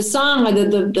 But the song,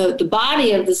 the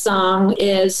body of the song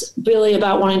is really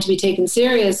about wanting to be taken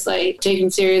seriously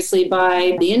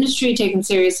by the industry, taken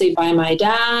seriously by my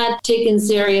dad, taken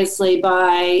seriously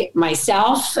by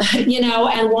myself,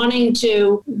 and wanting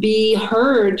to be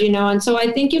heard, and so I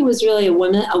think it was really a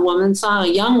woman song,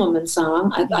 a young woman's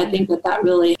song. I think that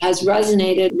really has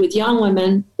resonated with young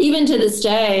women. Even to this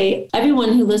day,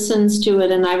 everyone who listens to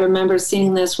it, and I remember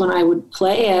seeing this when I would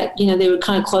play it, they would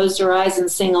kind of close their eyes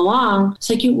and sing along. It's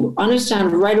like you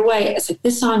understand right away, it's like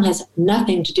this song has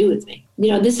nothing to do with me.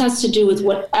 This has to do with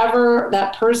whatever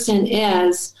that person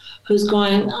is who's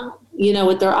going,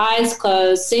 with their eyes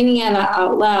closed, singing it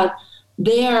out loud.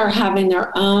 They are having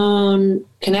their own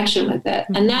connection with it.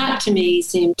 And that to me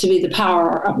seemed to be the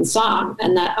power of the song.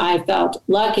 And that I felt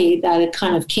lucky that it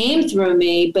kind of came through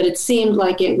me, but it seemed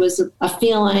like it was a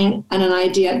feeling and an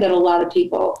idea that a lot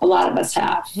of us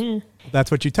have.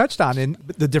 That's what you touched on in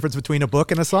the difference between a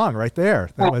book and a song right there.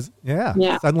 That was,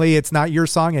 yeah. Suddenly it's not your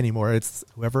song anymore. It's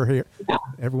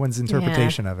everyone's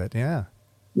interpretation of it. Yeah.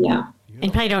 Yeah.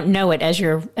 And probably don't know it as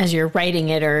you're writing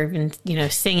it or even,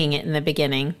 singing it in the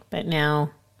beginning, but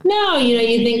now. No, you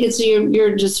think it's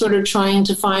you're just sort of trying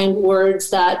to find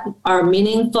words that are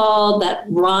meaningful, that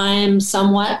rhyme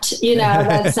somewhat,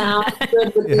 that sound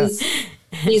good with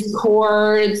these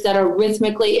chords that are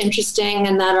rhythmically interesting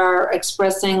and that are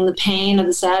expressing the pain or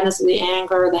the sadness or the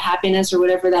anger or the happiness or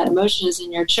whatever that emotion is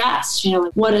in your chest.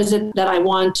 What is it that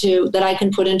that I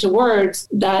can put into words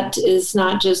that is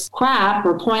not just crap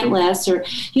or pointless or,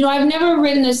 I've never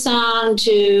written a song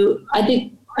I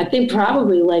think I think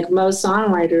probably like most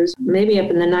songwriters, maybe up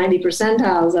in the 90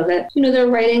 percentiles of it, they're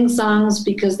writing songs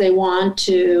because they want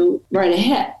to write a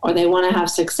hit, or they want to have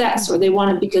success, or they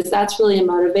want to, because that's really a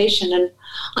motivation. And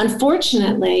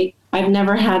unfortunately, I've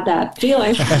never had that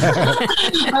feeling.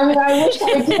 I mean, I wish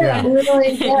I did. I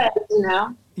really did,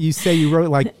 You say you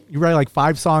write like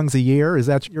 5 songs a year. Is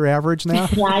that your average now?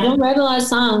 Yeah, I don't write a lot of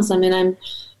songs. I mean,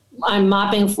 I'm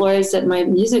mopping floors at my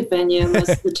music venue most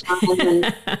of the time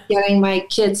and getting my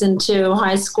kids into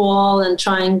high school and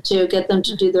trying to get them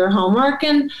to do their homework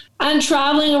and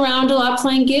traveling around a lot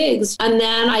playing gigs. And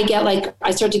then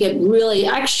I start to get really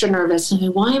extra nervous.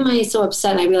 And why am I so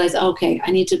upset? And I realize, okay,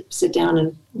 I need to sit down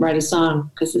and write a song,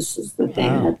 because this is the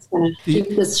thing that's going to keep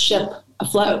this ship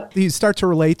afloat. Do you start to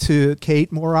relate to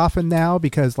Kate more often now?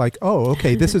 Because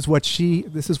this is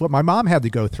what my mom had to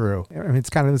go through. I mean, it's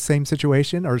kind of the same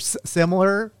situation or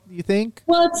similar, do you think?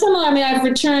 Well, it's similar. I mean, I've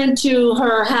returned to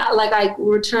her, I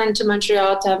returned to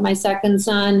Montreal to have my second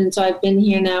son. And so I've been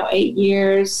here now 8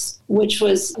 years, which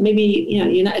was maybe,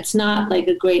 it's not like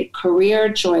a great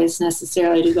career choice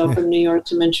necessarily to go from New York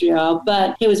to Montreal,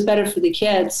 but it was better for the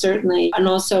kids, certainly. And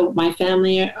also my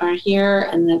family are here,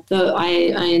 and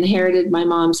I inherited my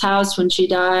mom's house when she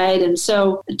died. And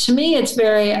so to me, it's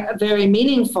very, very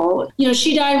meaningful.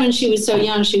 She died when she was so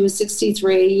young. She was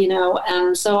 63,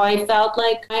 and so I felt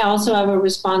like I also have a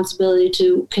responsibility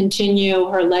to continue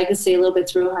her legacy a little bit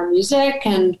through her music,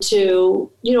 and to,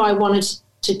 I wanted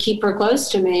to keep her close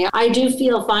to me. I do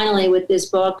feel finally with this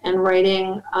book and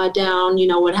writing down,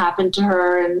 what happened to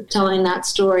her and telling that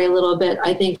story a little bit,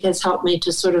 I think has helped me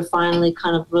to sort of finally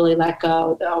kind of really let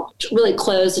go, though, really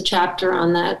close a chapter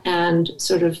on that and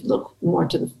sort of look more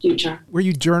to the future. Were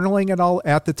you journaling at all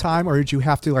at the time, or did you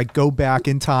have to go back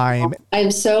in time?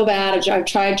 I'm so bad. I've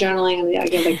tried journaling and I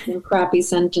get a crappy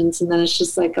sentence, and then it's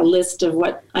just like a list of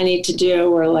what I need to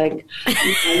do, or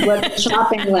what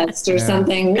shopping list or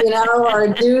something, or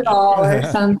a doodle or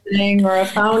something, or a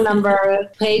phone number,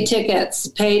 pay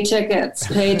tickets.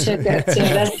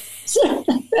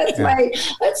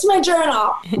 That's my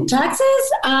journal.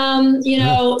 Taxes?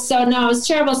 So no, it was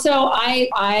terrible. So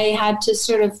I had to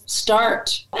sort of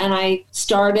start, and I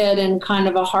started in kind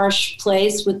of a harsh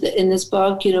place in this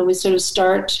book. We sort of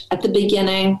start at the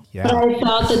beginning, but I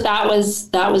felt that was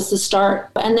the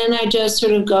start. And then I just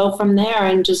sort of go from there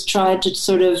and just try to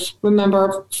sort of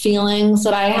remember feelings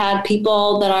that I had,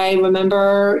 people that I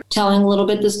remember, telling a little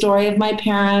bit the story of my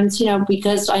parents,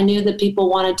 because I knew that people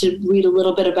wanted to read a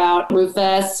little bit about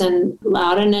Rufus and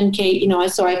Loudon and Kate,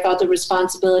 so I felt the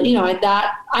responsibility,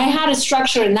 that I had a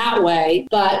structure in that way,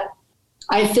 but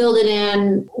I filled it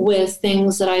in with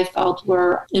things that I felt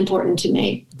were important to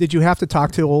me. Did you have to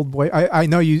talk to Old Boy? I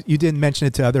know you didn't mention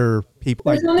it to other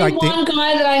people. There's only one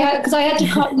guy that I had, because I had to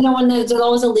call, when there's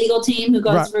always a legal team who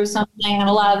goes through something, and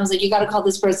a lot of them was like, you got to call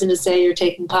this person to say you're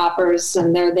taking poppers,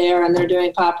 and they're there and they're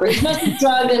doing poppers. Mostly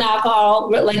drug and alcohol,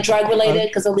 drug related,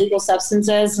 because illegal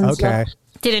substances and stuff.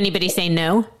 Did anybody say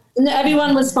no?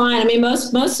 Everyone was fine. I mean,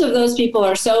 most of those people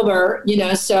are sober,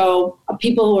 so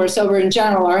people who are sober in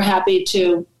general are happy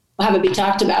to have it be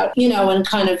talked about, and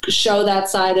kind of show that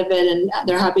side of it, and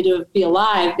they're happy to be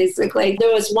alive, basically.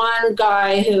 There was one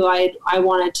guy who I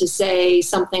wanted to say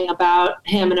something about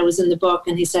him, and it was in the book,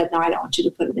 and he said, no, I don't want you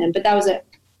to put it in, but that was it.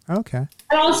 Okay.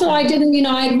 And also I didn't,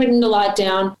 I'd written a lot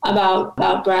down about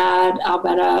Brad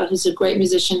Albetta, who's a great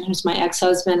musician, who's my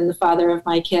ex-husband and the father of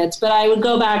my kids. But I would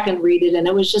go back and read it, and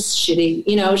it was just shitty.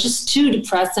 It was just too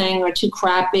depressing or too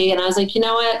crappy. And I was like, you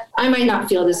know what? I might not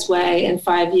feel this way in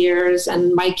 5 years,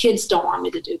 and my kids don't want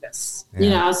me to do this.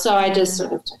 So I just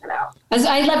sort of took it out.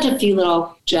 I left a few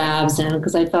little jabs in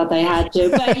because I felt I had to,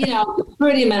 but,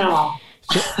 pretty minimal.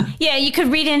 Yeah, you could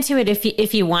read into it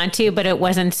if you want to, but it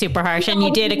wasn't super harsh. And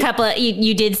you did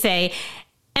you did say,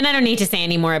 and I don't need to say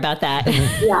any more about that.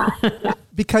 Yeah.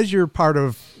 Because you're part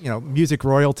of, music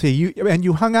royalty,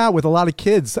 you hung out with a lot of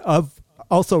kids of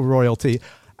also royalty.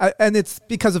 And it's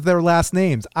because of their last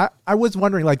names. I was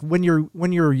wondering, when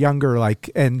you're younger,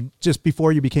 and just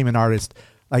before you became an artist,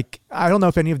 I don't know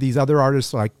if any of these other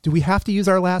artists do we have to use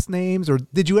our last names, or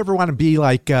did you ever want to be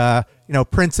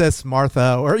Princess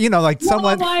Martha, or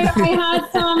someone? No, I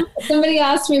had somebody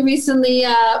asked me recently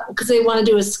because they want to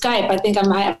do a Skype. I think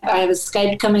I have a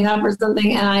Skype coming up or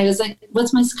something, and I was like,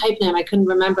 "What's my Skype name?" I couldn't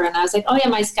remember, and I was like, "Oh yeah,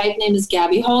 my Skype name is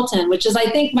Gabby Holton, which is I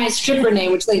think my stripper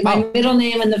name, which is my middle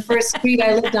name in the first street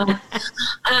I lived on."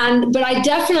 But I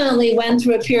definitely went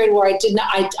through a period where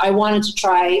I wanted to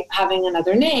try having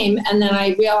another name, and then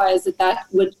I realized that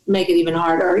would make it even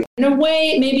harder. In a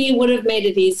way, maybe it would have made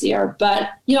it easier, but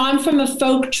I'm from a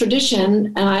folk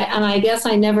tradition, and I guess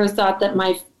I never thought that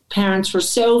my parents were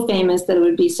so famous that it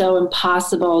would be so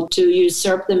impossible to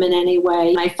usurp them in any way.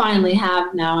 And I finally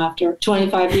have now after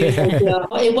 25 years. I feel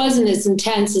it wasn't as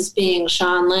intense as being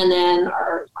Sean Lennon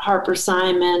or Harper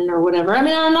Simon or whatever. I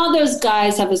mean, I know those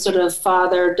guys have a sort of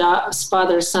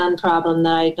father-son problem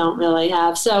that I don't really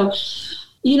have. So,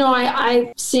 you know,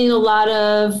 I've seen a lot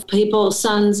of people,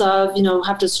 sons of, you know,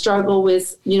 have to struggle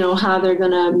with, you know, how they're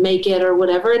going to make it or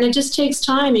whatever. And it just takes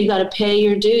time. You got to pay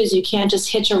your dues. You can't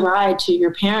just hitch a ride to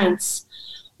your parents'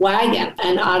 wagon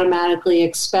and automatically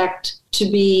expect to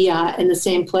be in the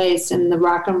same place in the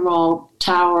rock and roll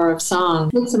tower of song.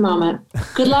 It's a moment.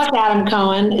 Good luck, Adam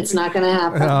Cohen. It's not going to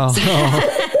happen.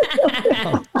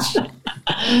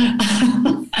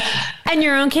 And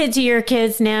your own kids, your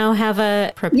kids now have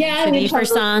a propensity for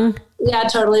song? Yeah,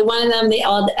 totally. One of them, the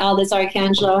eldest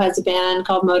Arcangelo, has a band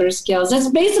called Motor Skills. That's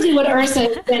basically what Ursa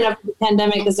has been after the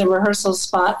pandemic, is a rehearsal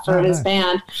spot for his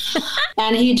band.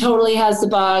 And he totally has the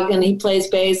bug, and he plays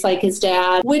bass like his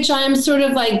dad, which I'm sort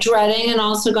of like dreading and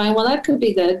also going, well, that could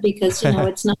be good because, you know,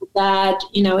 it's not bad.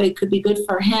 You know, it could be good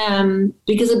for him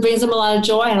because it brings him a lot of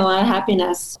joy and a lot of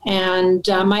happiness. And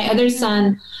my other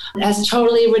son has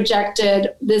totally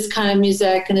rejected this kind of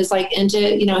music and is like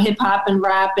into, you know, hip hop and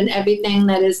rap and everything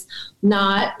that is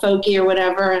not folky or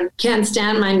whatever, and can't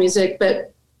stand my music.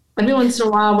 But every once in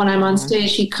a while when I'm on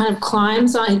stage, he kind of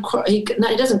climbs on, he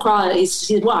doesn't crawl,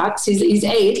 he walks, he's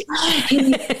 8.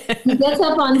 He gets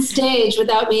up on stage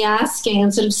without me asking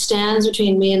and sort of stands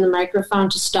between me and the microphone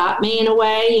to stop me in a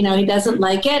way. You know, he doesn't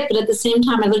like it, but at the same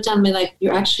time I looked down and be like,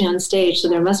 you're actually on stage, so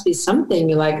there must be something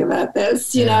you like about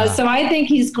this, you know? So I think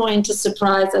he's going to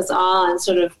surprise us all and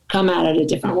sort of come at it a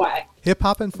different way. Hip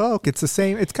hop and folk, it's the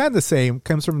same. It's kind of the same.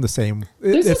 Comes from the same.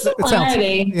 There's a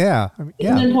similarity. Yeah, It's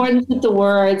the importance of the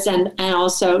words, and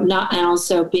also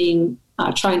being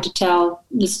trying to tell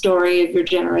the story of your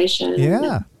generation.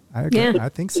 Yeah, I agree. Yeah. I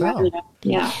think so.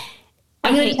 Yeah,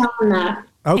 I'm going to tell them that.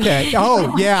 Okay.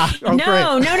 Oh, yeah. Oh,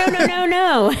 no.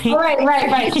 Oh,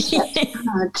 right.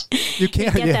 You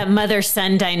can't get that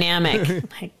mother-son dynamic.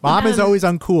 Mom is always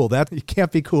uncool. That you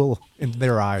can't be cool in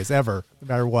their eyes ever, no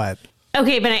matter what.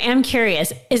 Okay, but I am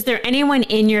curious. Is there anyone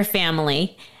in your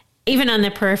family, even on the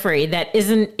periphery, that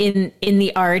isn't in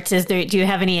the arts? Do you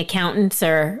have any accountants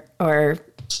or?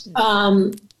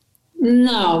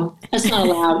 No, that's not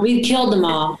allowed. We've killed them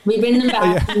all. We bring them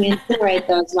back and we incinerate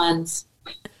those ones.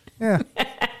 Yeah.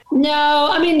 No,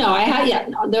 I mean, no, I have,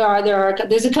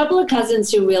 there's a couple of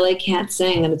cousins who really can't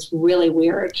sing, and it's really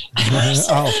weird.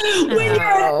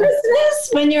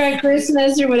 When you're at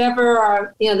Christmas or whatever,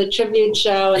 or, you know, the tribute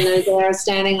show, and they're there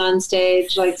standing on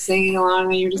stage, like singing along,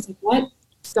 and you're just like,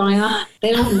 what's going on?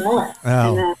 They don't know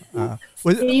it.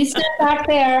 You stand back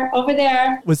there, over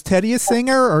there. Was Teddy a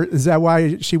singer, or is that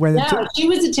why she went No, she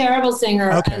was a terrible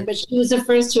singer, but she was the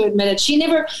first to admit it. She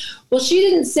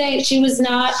didn't say, she was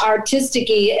not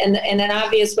artistic-y in an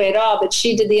obvious way at all, but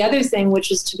she did the other thing, which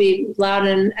was to be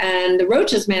Loudon and the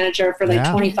Roaches manager for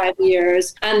 25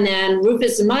 years. And then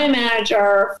Rufus and my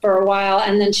manager for a while.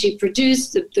 And then she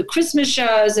produced the Christmas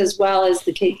shows as well as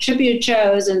the Kate tribute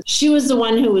shows. And she was the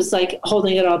one who was like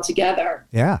holding it all together.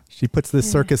 Yeah. She puts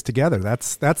this circus together.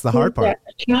 That's the hard part.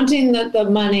 Counting the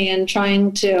money and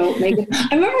trying to make it.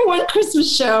 I remember one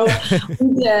Christmas show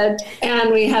we did,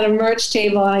 and we had a merch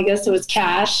table, and I guess it was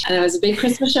cash, and it was a big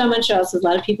Christmas showman show, so a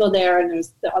lot of people there, and there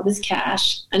was all this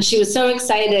cash, and she was so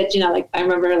excited, you know, like I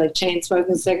remember like chain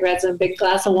smoking cigarettes and a big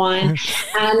glass of wine,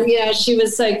 and you know, she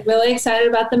was like really excited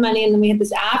about the money. And then we had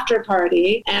this after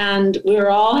party, and we were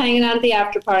all hanging out at the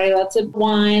after party, lots of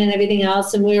wine and everything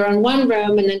else, and we were in one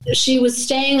room, and then she was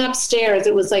staying upstairs.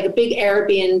 It was like a big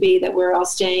Airbnb that we were all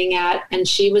staying at, and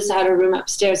she had her room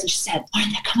upstairs, and she said,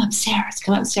 Martha, come upstairs.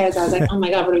 I was like, oh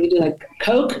my God, what are we gonna do, like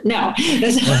Coke? No.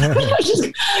 Just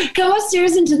come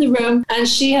upstairs into the room, and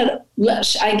she had,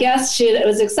 I guess it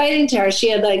was exciting to her. She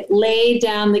had like laid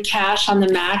down the cash on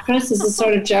the mattress as a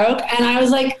sort of joke, and I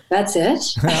was like, "That's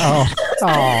it."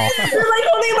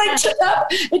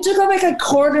 It took up like a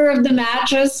quarter of the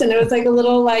mattress, and it was like a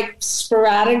little like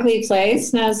sporadically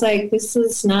placed, and I was like, "This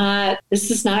is not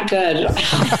good."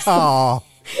 Oh.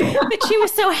 But she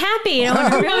was so happy. I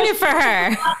want to ruin it for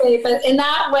her. But in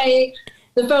that way,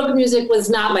 the folk music was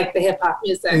not like the hip hop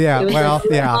music. Yeah,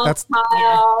 that's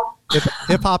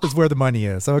hip hop is where the money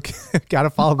is. Okay, got to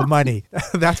follow the money.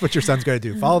 That's what your son's going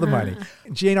to do. Follow the money.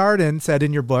 Jane Arden said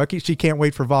in your book she can't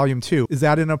wait for volume 2. Is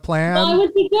that in a plan? Well, it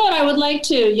would be good. I would like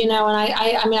to, you know, and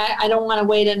I mean, I don't want to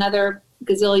wait another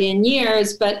gazillion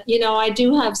years, but I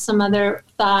do have some other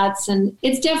thoughts, and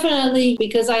it's definitely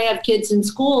because I have kids in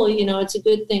school, it's a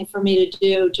good thing for me to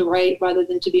do, to write rather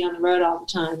than to be on the road all the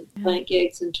time, playing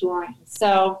gigs and touring.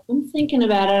 So I'm thinking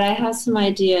about it. I have some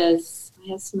ideas.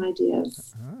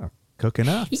 Oh, cooking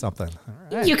up something.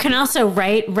 All right. You can also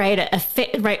write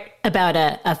about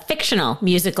a fictional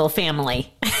musical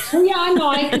family. Yeah, I know.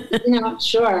 I could,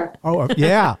 sure. Oh,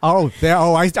 yeah.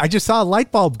 I just saw a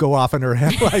light bulb go off in her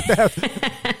head like that.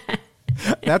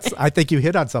 I think you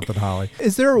hit on something, Holly.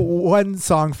 Is there one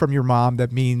song from your mom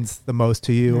that means the most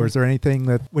to you? Or is there anything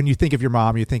that when you think of your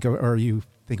mom, you think of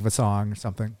a song or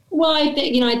something? Well, I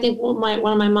think one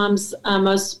of my mom's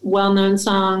most well-known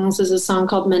songs is a song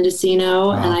called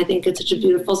Mendocino. And I think it's such a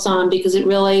beautiful song because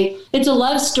it's a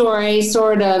love story,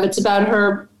 sort of. It's about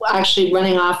her actually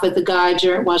running off with the guy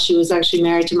while she was actually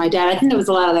married to my dad. I think there was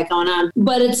a lot of that going on.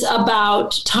 But it's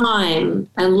about time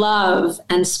and love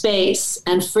and space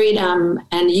and freedom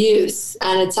and youth.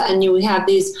 And you have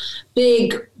these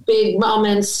big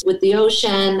moments with the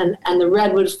ocean and the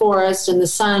redwood forest and the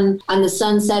sun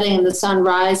setting and the sun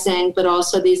rising, but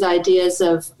also these ideas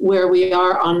of where we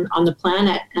are on the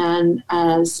planet and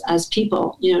as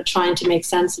people, trying to make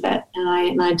sense of it.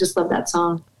 And I just love that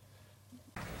song.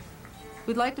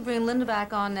 We'd like to bring Linda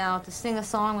back on now to sing a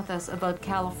song with us about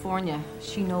California.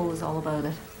 She knows all about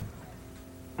it.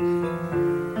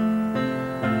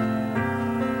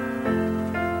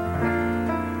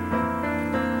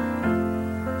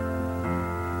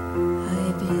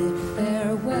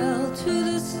 Farewell to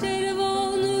the state of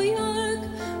old New York,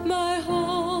 my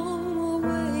home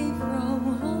away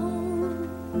from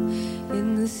home.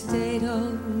 In the state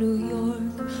of New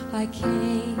York, I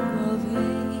came of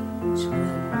age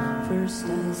when first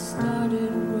I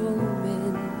started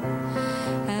roaming.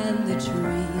 And the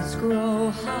trees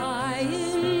grow high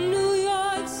in New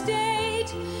York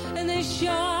State, and they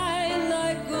shine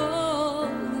like gold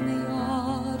in the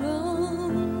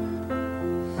autumn.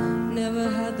 Never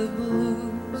had the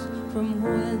blues from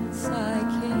whence I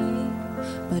came,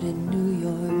 but in New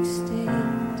York State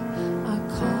I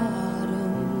caught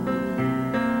 'em.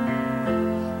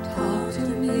 Talk to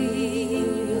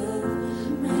me of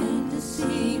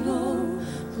Mendocino,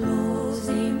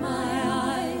 closing my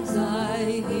eyes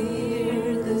I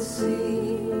hear the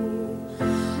sea.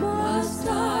 Must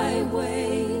I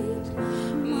wait?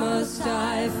 Must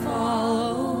I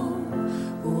follow?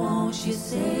 Won't you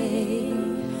say,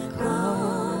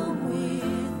 come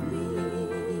with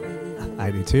me?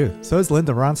 I do too. So is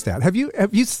Linda Ronstadt. Have you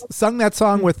sung that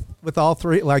song with all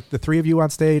three, like the three of you on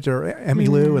stage, or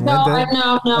Emmylou and Linda?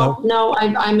 No.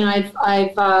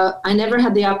 I never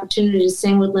had the opportunity to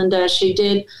sing with Linda. She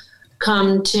did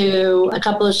come to a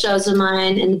couple of shows of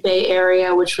mine in the Bay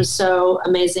Area, which was so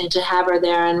amazing to have her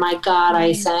there. And my God,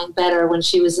 I sang better when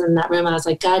she was in that room. I was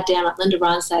like, God damn it, Linda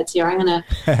Ronstadt's here. I'm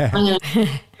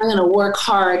gonna work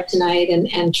hard tonight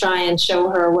and try and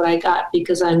show her what I got,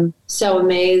 because I'm so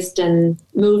amazed and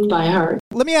moved by her.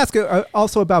 Let me ask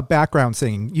also about background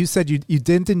singing. You said you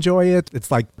didn't enjoy it.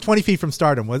 It's like 20 Feet from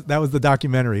Stardom. That was the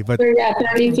documentary. But yeah,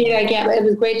 30 Feet. It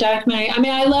was a great documentary. I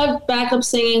mean, I loved backup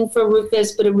singing for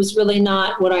Rufus, but it was really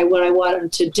not what I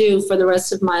wanted to do for the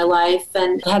rest of my life.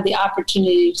 And I had the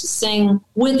opportunity to sing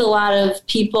with a lot of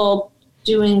people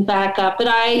doing backup. But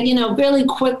really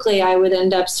quickly I would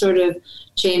end up sort of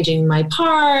changing my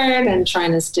part and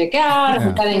trying to stick out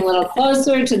and getting a little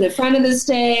closer to the front of the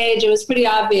stage. It was pretty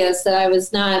obvious that I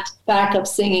was not backup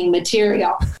singing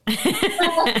material.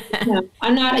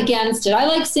 I'm not against it. I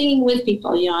like singing with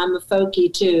people. I'm a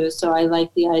folkie too, so I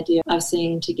like the idea of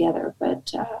singing together.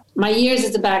 But my years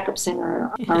as a backup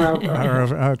singer are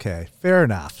over. Okay, fair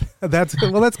enough. That's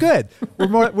good.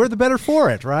 We're the better for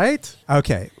it, right?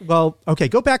 Okay. Well,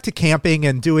 go back to camping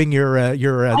and doing your. I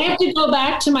have to go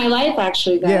back to my life,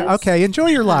 actually, guys. Yeah. Okay. Enjoy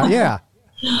your life. Yeah.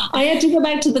 I had to go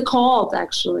back to the cold,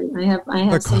 actually. I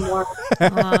have some more.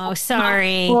 Oh,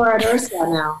 sorry. For Ursa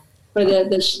now, for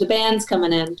the band's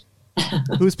coming in.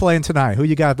 Who's playing tonight? Who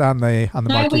you got on the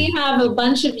Tonight we have a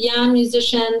bunch of young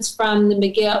musicians from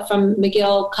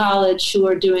McGill College who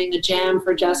are doing a jam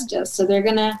for justice. So they're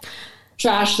gonna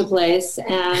trash the place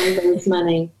and raise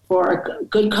money for a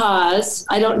good cause.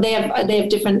 They have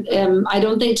different. I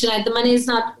don't think tonight the money is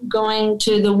not going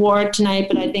to the war tonight,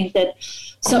 but I think that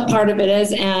some part of it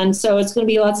is, and so it's going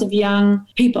to be lots of young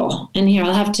people in here.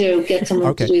 I'll have to get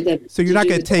someone to do that. So you're not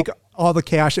going to take all the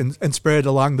cash and spread it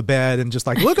along the bed and just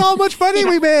like, look how much money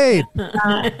we made. No,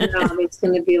 it's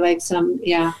going to be like it's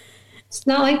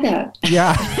not like that.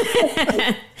 Yeah.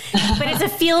 But it's a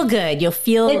feel good. You'll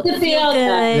feel it's a feel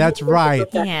good. That's right.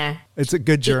 Yeah. It's a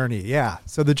good journey. Yeah.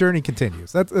 So the journey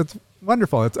continues. That's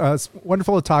wonderful. It's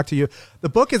wonderful to talk to you. The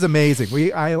book is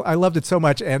amazing. I loved it so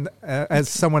much. And as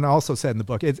someone also said in the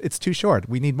book, it's too short.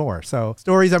 We need more. So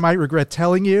Stories I Might Regret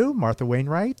Telling You, Martha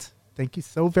Wainwright. Thank you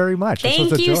so very much.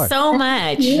 Thank you so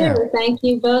much. Thank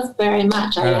you both very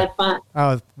much. I had fun.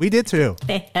 Oh, we did too.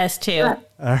 Us too.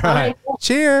 All right.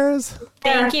 Cheers.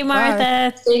 Thank you,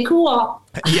 Martha. Stay cool.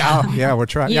 Yeah, we're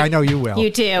trying. I know you will. You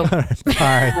too.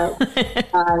 Bye.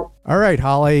 All right,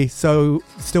 Holly. So,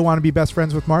 still want to be best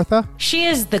friends with Martha? She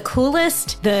is the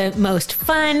coolest, the most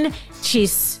fun.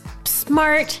 She's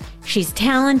smart. She's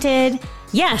talented.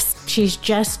 Yes, she's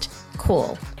just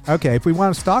cool. Okay, if we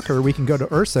want to stalk her, we can go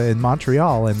to Ursa in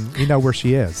Montreal, and you know where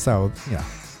she is. So,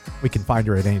 we can find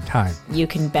her at any time. You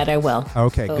can bet I will.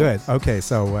 Okay, good. Okay,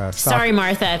 so... sorry,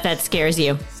 Martha, if that scares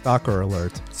you. Stalker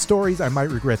alert. Stories I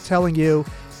Might Regret Telling You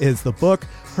is the book.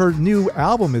 Her new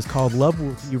album is called Love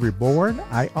Will Be Reborn.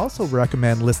 I also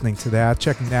recommend listening to that,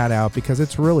 checking that out, because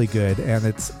it's really good. And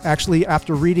it's actually,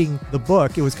 after reading the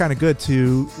book, it was kind of good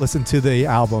to listen to the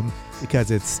album,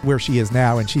 because it's where she is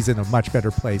now, and she's in a much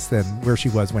better place than where she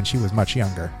was when she was much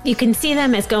younger. You can see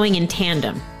them as going in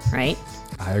tandem, right?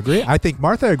 I agree. I think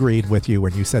Martha agreed with you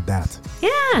when you said that.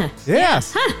 Yeah.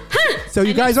 Yes. So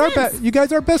you guys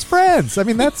are best friends. I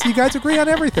mean, you guys agree on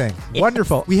everything. Yes.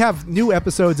 Wonderful. We have new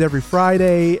episodes every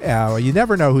Friday. You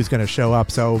never know who's going to show up,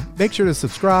 so make sure to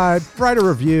subscribe, write a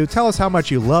review, tell us how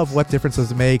much you love What Difference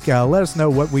Does It Make. Let us know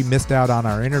what we missed out on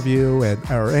our interview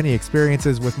or any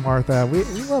experiences with Martha. We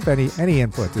love any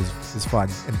input is fun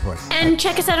input. And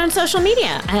check us out on social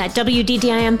media at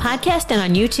WDDIM Podcast and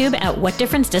on YouTube at What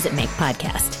Difference Does It Make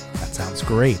Podcast. That sounds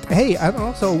great. Hey, and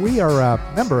also we are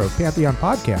a member of Pantheon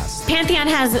Podcasts. Pantheon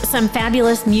has some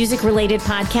fabulous music-related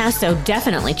podcasts, so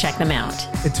definitely check them out.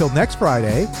 Until next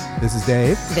Friday, this is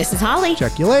Dave. This is Holly.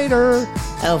 Check you later.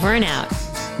 Over and out.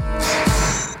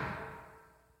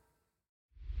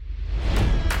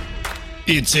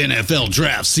 It's NFL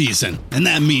draft season, and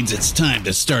that means it's time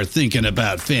to start thinking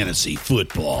about fantasy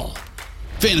football.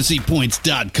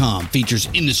 FantasyPoints.com features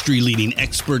industry-leading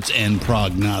experts and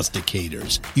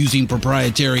prognosticators using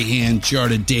proprietary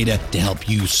hand-charted data to help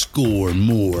you score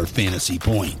more fantasy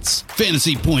points.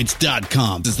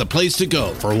 FantasyPoints.com is the place to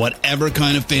go for whatever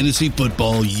kind of fantasy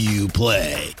football you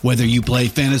play. Whether you play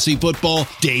fantasy football,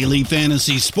 daily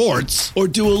fantasy sports, or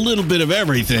do a little bit of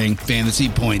everything, Fantasy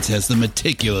Points has the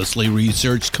meticulously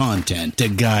researched content to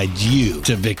guide you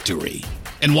to victory.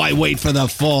 And why wait for the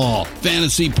fall?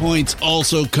 Fantasy Points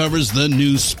also covers the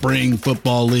new spring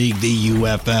football league, the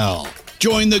UFL.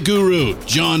 Join the guru,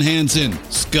 John Hansen,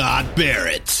 Scott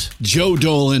Barrett, Joe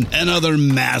Dolan, and other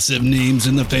massive names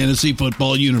in the fantasy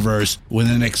football universe with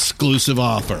an exclusive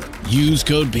offer. Use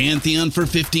code Pantheon for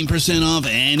 15% off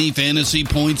any Fantasy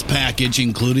Points package,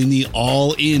 including the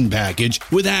all-in package,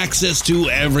 with access to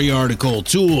every article,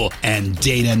 tool, and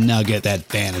data nugget that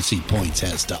Fantasy Points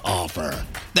has to offer.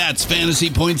 That's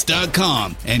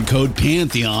FantasyPoints.com and code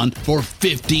Pantheon for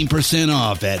 15%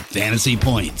 off at Fantasy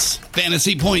Points.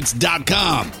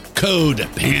 FantasyPoints.com, code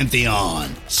Pantheon.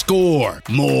 Score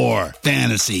more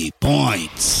fantasy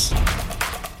points.